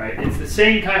 All right, it's the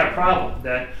same kind of problem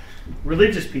that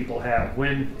religious people have.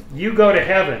 When you go to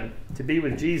heaven to be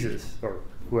with Jesus, or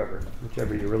whoever,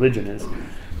 whichever your religion is,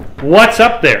 what's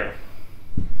up there?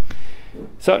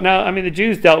 So now, I mean, the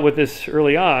Jews dealt with this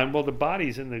early on. Well, the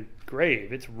body's in the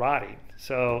grave. It's rotting.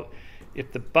 So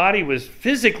if the body was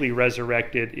physically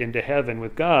resurrected into heaven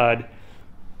with God,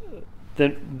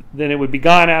 then it would be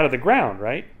gone out of the ground,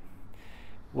 right?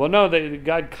 Well, no,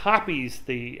 God copies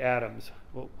the atoms.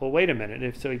 Well, wait a minute.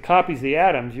 If so, he copies the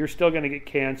atoms, you're still going to get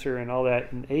cancer and all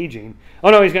that and aging.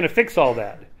 Oh, no, he's going to fix all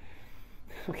that.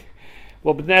 Okay.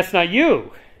 Well, but that's not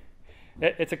you.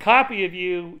 It's a copy of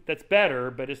you that's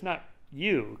better, but it's not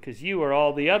you, because you are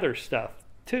all the other stuff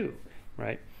too,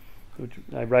 right? Which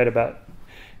I write about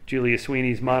Julia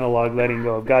Sweeney's monologue, Letting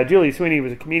Go of God. Julia Sweeney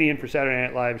was a comedian for Saturday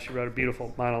Night Live. She wrote a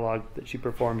beautiful monologue that she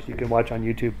performs. You can watch on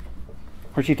YouTube,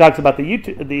 where she talks about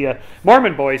the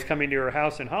Mormon boys coming to her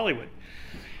house in Hollywood.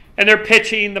 And they're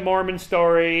pitching the Mormon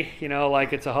story,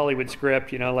 like it's a Hollywood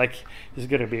script, like this is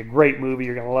going to be a great movie,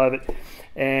 you're going to love it.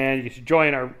 And you should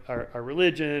join our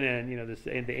religion,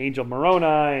 and, the angel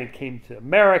Moroni came to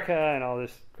America and all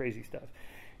this crazy stuff.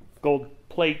 Gold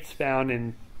plates found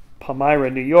in Palmyra,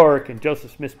 New York, and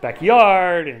Joseph Smith's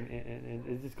backyard, and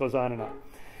it just goes on and on.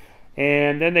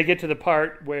 And then they get to the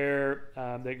part where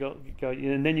they go,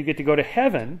 and then you get to go to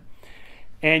heaven,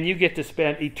 and you get to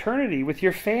spend eternity with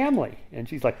your family. And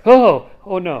she's like, oh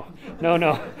no.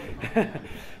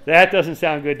 That doesn't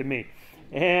sound good to me.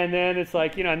 And then it's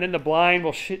like, and then the blind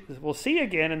will see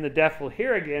again, and the deaf will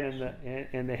hear again,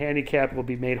 and the handicapped will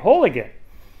be made whole again.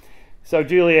 So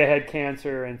Julia had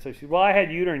cancer, and so she said, well, I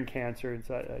had uterine cancer, and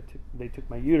so they took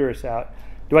my uterus out.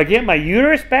 Do I get my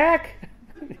uterus back?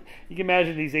 You can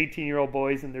imagine these 18-year-old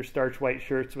boys in their starch white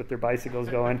shirts with their bicycles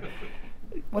going,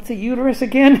 what's a uterus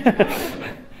again?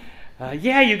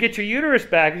 Yeah, you get your uterus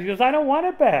back. And she goes, I don't want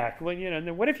it back. Well,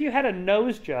 then what if you had a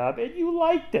nose job and you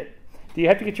liked it? Do you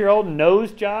have to get your old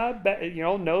nose job, your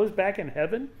old nose back in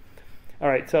heaven? All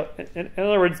right, so in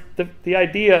other words, the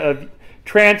idea of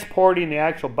transporting the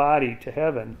actual body to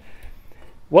heaven,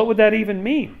 what would that even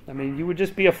mean? I mean, you would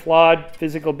just be a flawed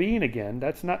physical being again.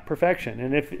 That's not perfection.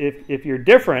 And if you're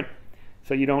different,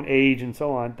 so you don't age and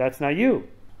so on, that's not you.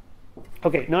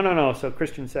 Okay, no. So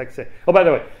Christian sects say, oh, by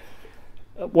the way,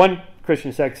 one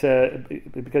Christian sect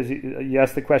said, because you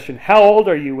asked the question, how old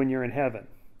are you when you're in heaven?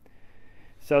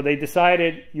 So they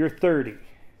decided you're 30.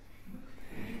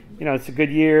 It's a good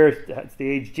year. That's the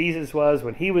age Jesus was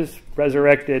when he was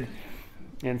resurrected,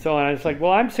 and so on. It's like,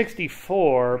 well, I'm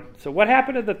 64. So what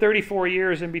happened to the 34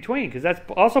 years in between? Because that's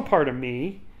also part of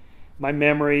me, my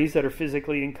memories that are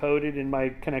physically encoded in my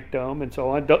connectome and so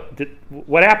on.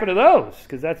 What happened to those?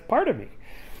 Because that's part of me.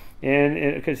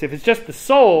 And because if it's just the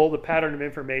soul, the pattern of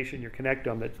information, your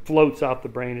connectome that floats off the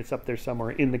brain, it's up there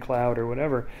somewhere in the cloud or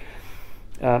whatever.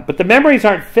 But the memories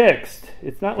aren't fixed.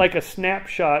 It's not like a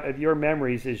snapshot of your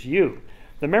memories is you.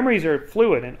 The memories are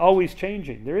fluid and always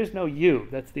changing. There is no you.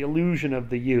 That's the illusion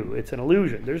of the you. It's an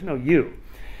illusion. There's no you.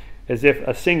 As if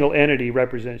a single entity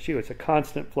represents you. It's a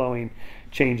constant flowing,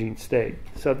 changing state.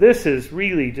 So this is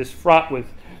really just fraught with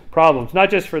problems,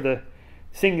 not just for the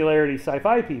singularity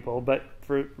sci-fi people, but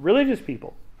for religious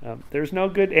people. There's no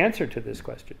good answer to this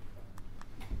question.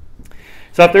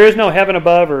 So if there is no heaven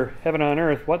above or heaven on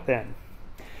earth, what then?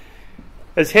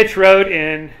 As Hitch wrote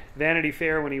in Vanity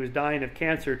Fair when he was dying of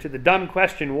cancer, to the dumb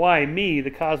question, why me, the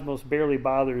cosmos barely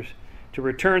bothers to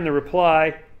return the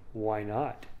reply, why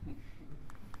not?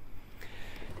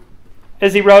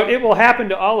 As he wrote, it will happen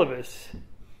to all of us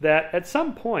that at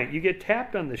some point you get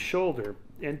tapped on the shoulder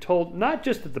and told not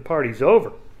just that the party's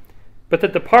over, but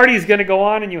that the party's going to go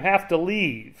on and you have to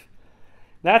leave.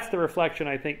 That's the reflection,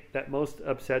 I think, that most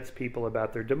upsets people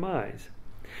about their demise.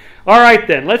 All right,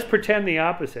 then, let's pretend the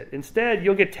opposite. Instead,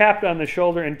 you'll get tapped on the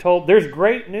shoulder and told, there's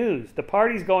great news. The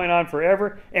party's going on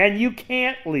forever, and you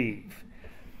can't leave.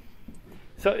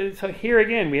 So here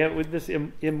again, we have with this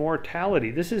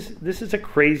immortality. This is a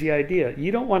crazy idea.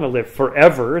 You don't want to live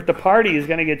forever. The party is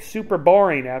going to get super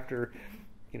boring after,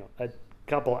 a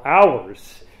couple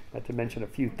hours, not to mention a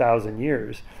few thousand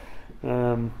years.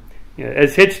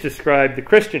 As Hitch described the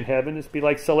Christian heaven, it's be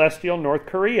like celestial North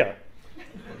Korea.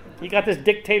 You got this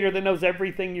dictator that knows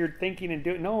everything you're thinking and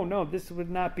doing. No, this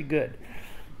would not be good.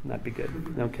 Not be good.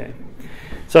 Okay.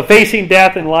 So facing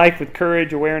death and life with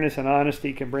courage, awareness, and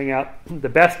honesty can bring out the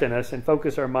best in us and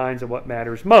focus our minds on what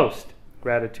matters most,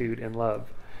 gratitude and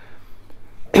love.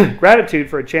 Gratitude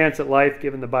for a chance at life,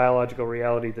 given the biological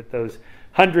reality that those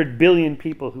 100 billion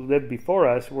people who lived before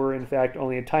us were, in fact,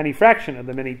 only a tiny fraction of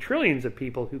the many trillions of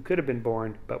people who could have been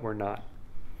born but were not.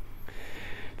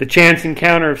 The chance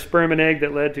encounter of sperm and egg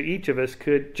that led to each of us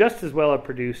could just as well have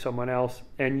produced someone else,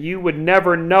 and you would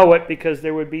never know it because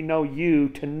there would be no you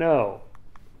to know.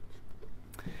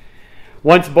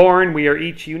 Once born, we are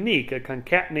each unique, a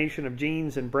concatenation of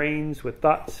genes and brains with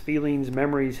thoughts, feelings,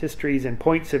 memories, histories, and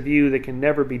points of view that can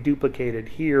never be duplicated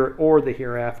here or the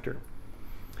hereafter.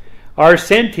 Our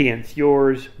sentience,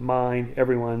 yours, mine,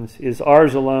 everyone's, is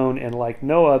ours alone and like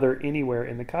no other anywhere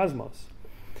in the cosmos.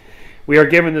 We are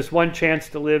given this one chance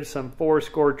to live some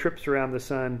 80 trips around the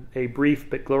sun, a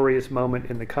brief but glorious moment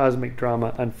in the cosmic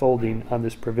drama unfolding on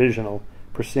this provisional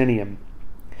proscenium.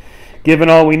 Given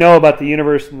all we know about the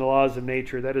universe and the laws of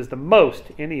nature, that is the most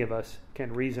any of us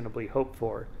can reasonably hope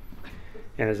for.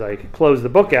 And as I close the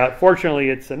book out, fortunately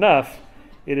it's enough.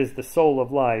 It is the soul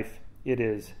of life. It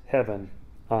is heaven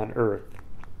on earth.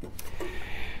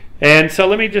 And so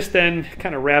let me just then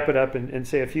kind of wrap it up and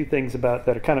say a few things about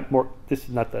that are kind of more, this is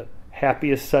not the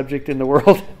happiest subject in the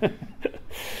world,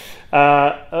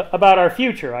 about our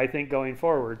future, I think, going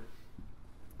forward.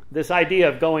 This idea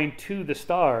of going to the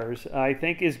stars, I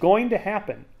think, is going to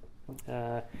happen.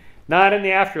 Not in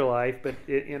the afterlife, but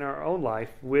in our own life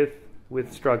with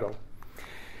struggle.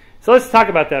 So let's talk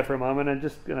about that for a moment. I'm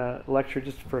just going to lecture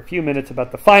just for a few minutes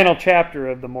about the final chapter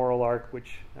of the moral arc,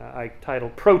 which I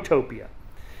titled Protopia.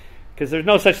 Because there's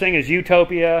no such thing as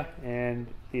utopia, and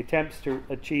the attempts to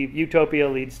achieve utopia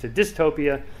leads to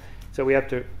dystopia. So we have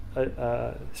to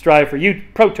strive for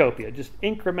protopia, just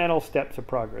incremental steps of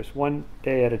progress, one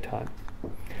day at a time.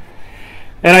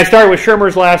 And I start with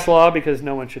Shermer's last law because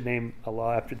no one should name a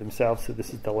law after themselves, so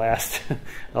this is the last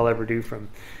I'll ever do from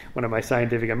one of my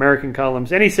Scientific American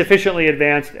columns. Any sufficiently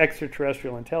advanced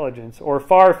extraterrestrial intelligence or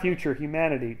far future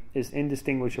humanity is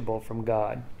indistinguishable from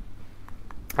God.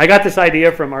 I got this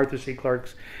idea from Arthur C.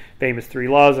 Clarke's famous 3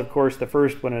 laws, of course. The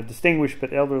first, when a distinguished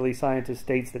but elderly scientist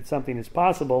states that something is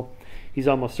possible, he's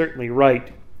almost certainly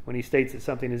right. When he states that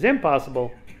something is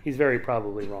impossible, he's very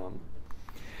probably wrong.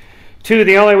 2,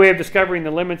 the only way of discovering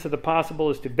the limits of the possible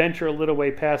is to venture a little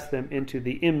way past them into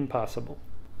the impossible.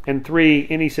 And 3,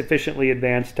 any sufficiently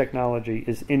advanced technology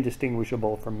is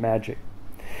indistinguishable from magic.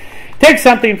 Take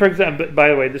something, for example, by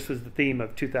the way, this was the theme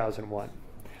of 2001.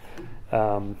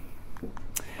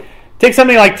 Take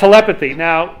something like telepathy.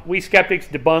 Now, we skeptics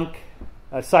debunk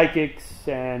psychics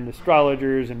and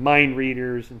astrologers and mind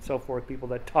readers and so forth, people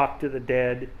that talk to the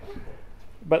dead.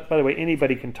 But by the way,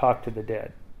 anybody can talk to the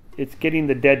dead. It's getting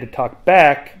the dead to talk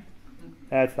back.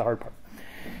 That's the hard part.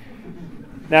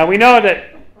 Now, we know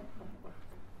that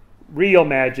real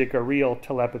magic or real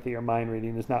telepathy or mind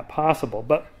reading is not possible.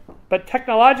 But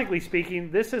technologically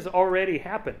speaking, this has already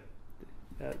happened.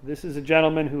 This is a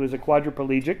gentleman who is a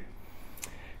quadriplegic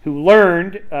who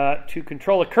learned to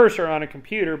control a cursor on a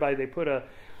computer by they put a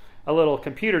little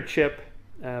computer chip,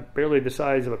 barely the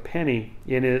size of a penny,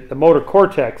 in the motor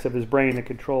cortex of his brain that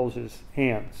controls his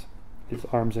hands, his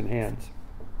arms and hands.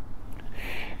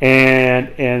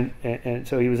 And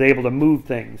so he was able to move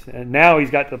things. And now he's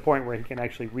got to the point where he can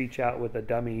actually reach out with a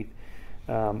dummy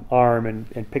arm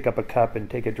and pick up a cup and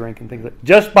take a drink and things like that,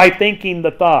 just by thinking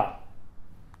the thought.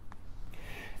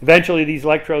 Eventually, these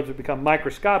electrodes would become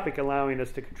microscopic, allowing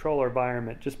us to control our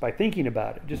environment just by thinking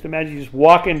about it. Just imagine you just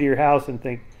walk into your house and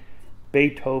think,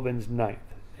 Beethoven's Ninth,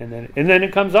 and then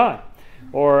it comes on.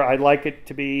 Or I'd like it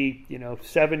to be,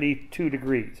 72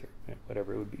 degrees, or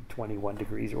whatever it would be, 21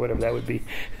 degrees, or whatever that would be,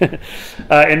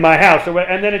 in my house.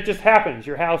 And then it just happens.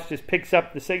 Your house just picks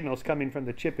up the signals coming from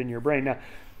the chip in your brain.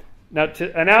 Now,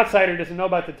 to an outsider who doesn't know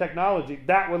about the technology,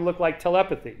 that would look like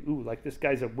telepathy. Ooh, like this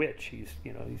guy's a witch. He's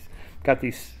got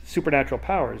these supernatural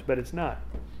powers, but it's not.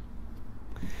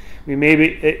 We may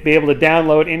be able to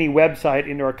download any website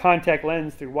into our contact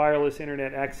lens through wireless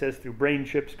internet access, through brain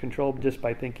chips controlled just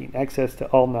by thinking, access to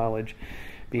all knowledge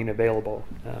being available.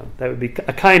 That would be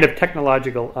a kind of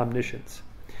technological omniscience.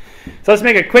 So let's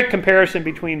make a quick comparison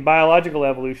between biological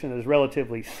evolution that is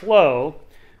relatively slow,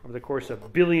 over the course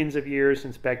of billions of years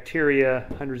since bacteria,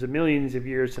 hundreds of millions of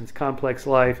years since complex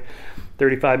life,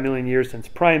 35 million years since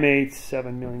primates,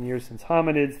 7 million years since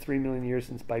hominids, 3 million years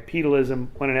since bipedalism,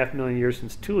 1.5 million years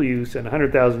since tool use, and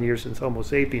 100,000 years since Homo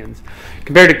sapiens,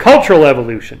 compared to cultural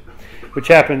evolution, which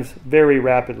happens very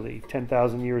rapidly.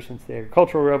 10,000 years since the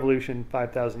agricultural revolution,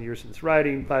 5,000 years since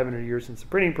writing, 500 years since the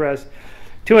printing press,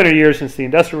 200 years since the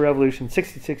Industrial Revolution,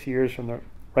 66 years from the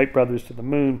Wright brothers to the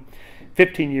moon,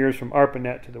 15 years from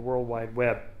ARPANET to the World Wide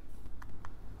Web.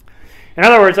 In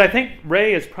other words, I think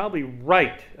Ray is probably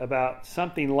right about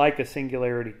something like a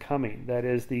singularity coming. That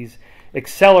is, these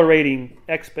accelerating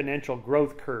exponential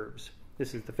growth curves.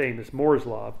 This is the famous Moore's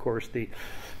Law, of course. The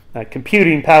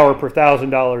computing power per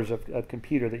 $1,000 of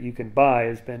computer that you can buy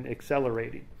has been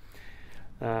accelerating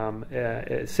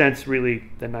since really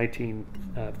the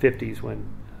 1950s when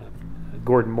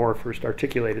Gordon Moore first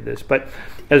articulated this. But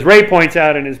as Ray points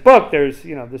out in his book, there's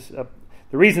this the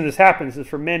reason this happens is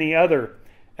for many other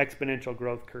exponential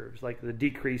growth curves, like the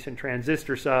decrease in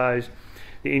transistor size,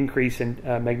 the increase in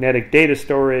magnetic data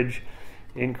storage,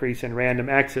 the increase in random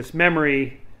access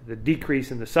memory, the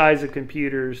decrease in the size of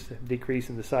computers, the decrease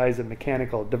in the size of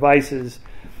mechanical devices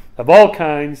of all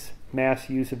kinds, mass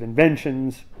use of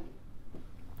inventions.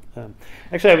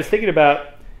 Actually, I was thinking about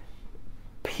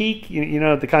peak,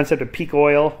 the concept of peak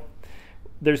oil.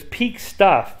 There's peak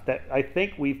stuff that I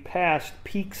think we've passed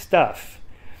peak stuff.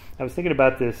 I was thinking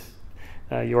about this,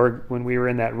 Jorg, when we were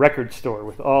in that record store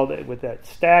with that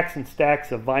stacks and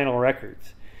stacks of vinyl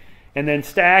records, and then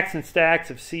stacks and stacks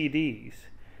of CDs,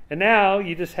 And now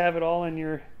you just have it all in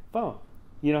your phone.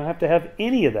 You don't have to have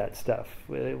any of that stuff.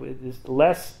 It's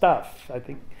less stuff, I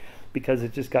think, because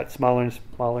it just got smaller and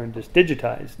smaller and just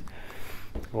digitized.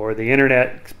 Or the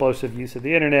internet, explosive use of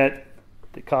the internet,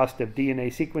 the cost of DNA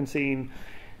sequencing,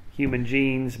 human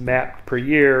genes mapped per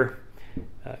year,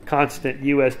 constant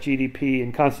U.S. GDP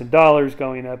in constant dollars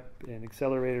going up at an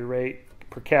accelerated rate,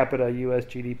 per capita U.S.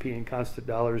 GDP in constant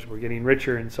dollars, we're getting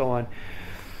richer and so on.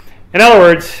 In other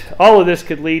words, all of this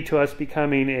could lead to us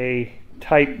becoming a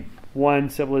type 1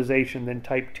 civilization, then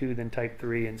type 2, then type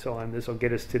 3, and so on. This will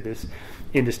get us to this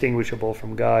indistinguishable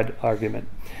from God argument.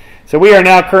 So we are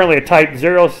now currently a type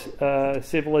 0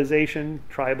 civilization,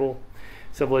 tribal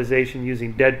civilization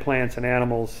using dead plants and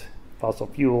animals, fossil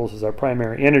fuels as our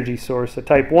primary energy source. A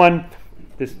type 1,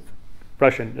 this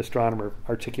Russian astronomer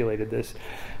articulated this.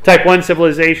 Type 1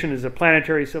 civilization is a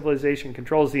planetary civilization,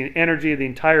 controls the energy of the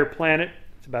entire planet.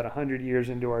 It's about 100 years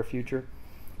into our future.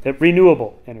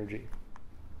 Renewable energy.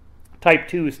 Type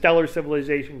 2, stellar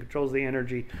civilization, controls the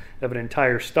energy of an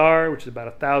entire star, which is about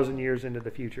 1,000 years into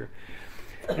the future.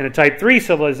 And a type 3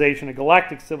 civilization, a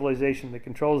galactic civilization that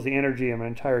controls the energy of an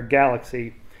entire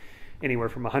galaxy, anywhere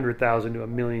from 100,000 to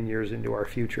 1,000,000 years into our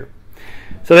future.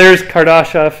 So there's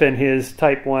Kardashev and his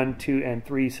type 1, 2, and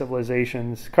 3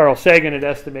 civilizations. Carl Sagan had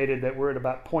estimated that we're at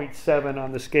about 0.7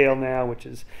 on the scale now, which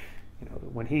is,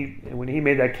 when he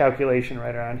made that calculation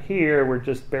right around here, we're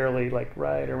just barely like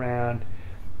right around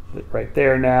right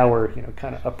there now. We're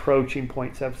kind of approaching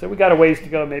 0.7. So we got a ways to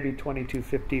go, maybe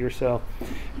 2250 or so,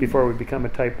 before we become a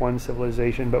type 1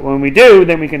 civilization. But when we do,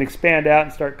 then we can expand out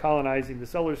and start colonizing the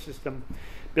solar system,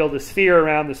 build a sphere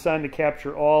around the sun to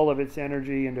capture all of its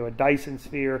energy into a Dyson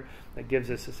sphere that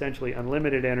gives us essentially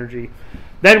unlimited energy.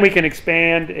 Then we can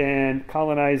expand and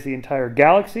colonize the entire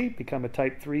galaxy, become a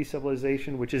type 3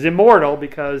 civilization, which is immortal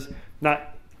because,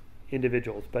 not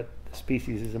individuals, but the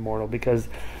species is immortal because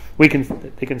they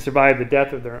can survive the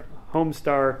death of their home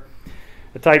star.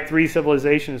 The type 3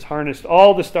 civilization has harnessed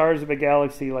all the stars of a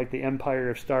galaxy like the Empire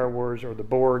of Star Wars or the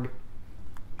Borg.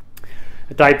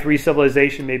 A type 3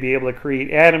 civilization may be able to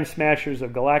create atom smashers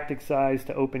of galactic size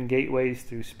to open gateways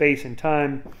through space and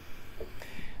time.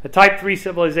 A type 3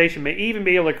 civilization may even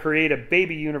be able to create a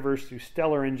baby universe through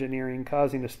stellar engineering,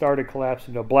 causing the star to collapse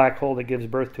into a black hole that gives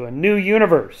birth to a new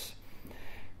universe.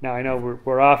 Now, I know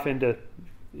we're off into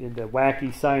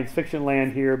wacky science fiction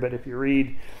land here, but if you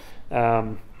read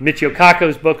Michio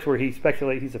Kaku's books where he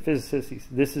speculates, he's a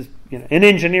physicist, this is an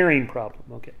engineering problem.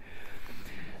 Okay.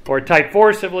 Or type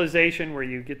 4 civilization, where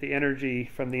you get the energy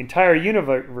from the entire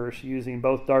universe using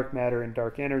both dark matter and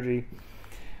dark energy.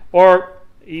 Or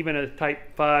even a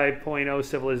type 5.0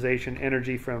 civilization,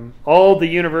 energy from all the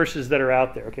universes that are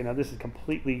out there. Okay, now this is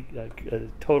completely,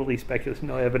 totally speculative,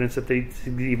 no evidence that they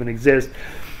even exist.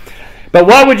 But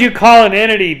what would you call an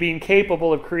entity being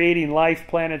capable of creating life,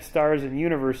 planets, stars, and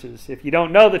universes? If you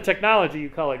don't know the technology, you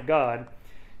call it God.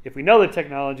 If we know the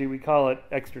technology, we call it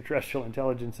extraterrestrial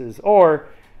intelligences or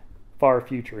far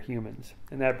future humans.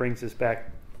 And that brings us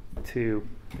back to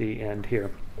the end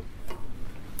here.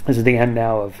 This is the end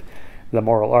now of the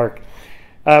moral arc,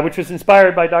 which was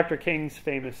inspired by Dr. King's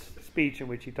famous speech in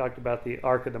which he talked about the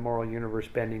arc of the moral universe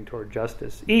bending toward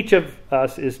justice. Each of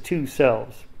us is two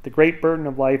selves. The great burden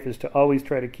of life is to always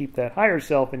try to keep that higher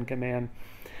self in command.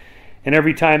 And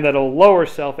every time that old lower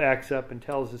self acts up and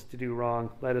tells us to do wrong,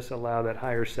 let us allow that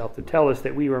higher self to tell us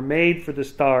that we were made for the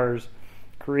stars,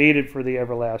 created for the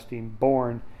everlasting,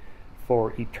 born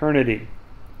for eternity.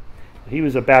 He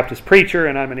was a Baptist preacher,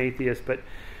 and I'm an atheist, but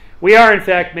we are in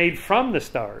fact made from the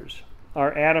stars.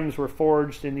 Our atoms were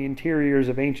forged in the interiors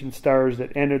of ancient stars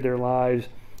that ended their lives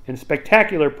in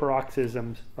spectacular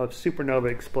paroxysms of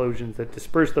supernova explosions that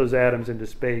dispersed those atoms into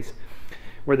space,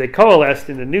 where they coalesced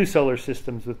into new solar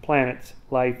systems with planets,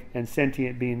 life, and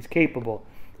sentient beings capable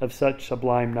of such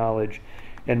sublime knowledge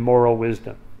and moral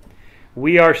wisdom.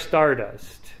 We are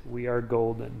stardust. We are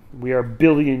golden. We are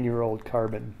billion-year-old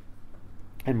carbon.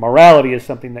 And morality is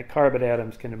something that carbon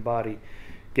atoms can embody,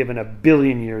 given 1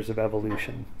 billion years of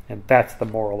evolution. And that's the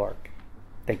moral arc.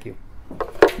 Thank you.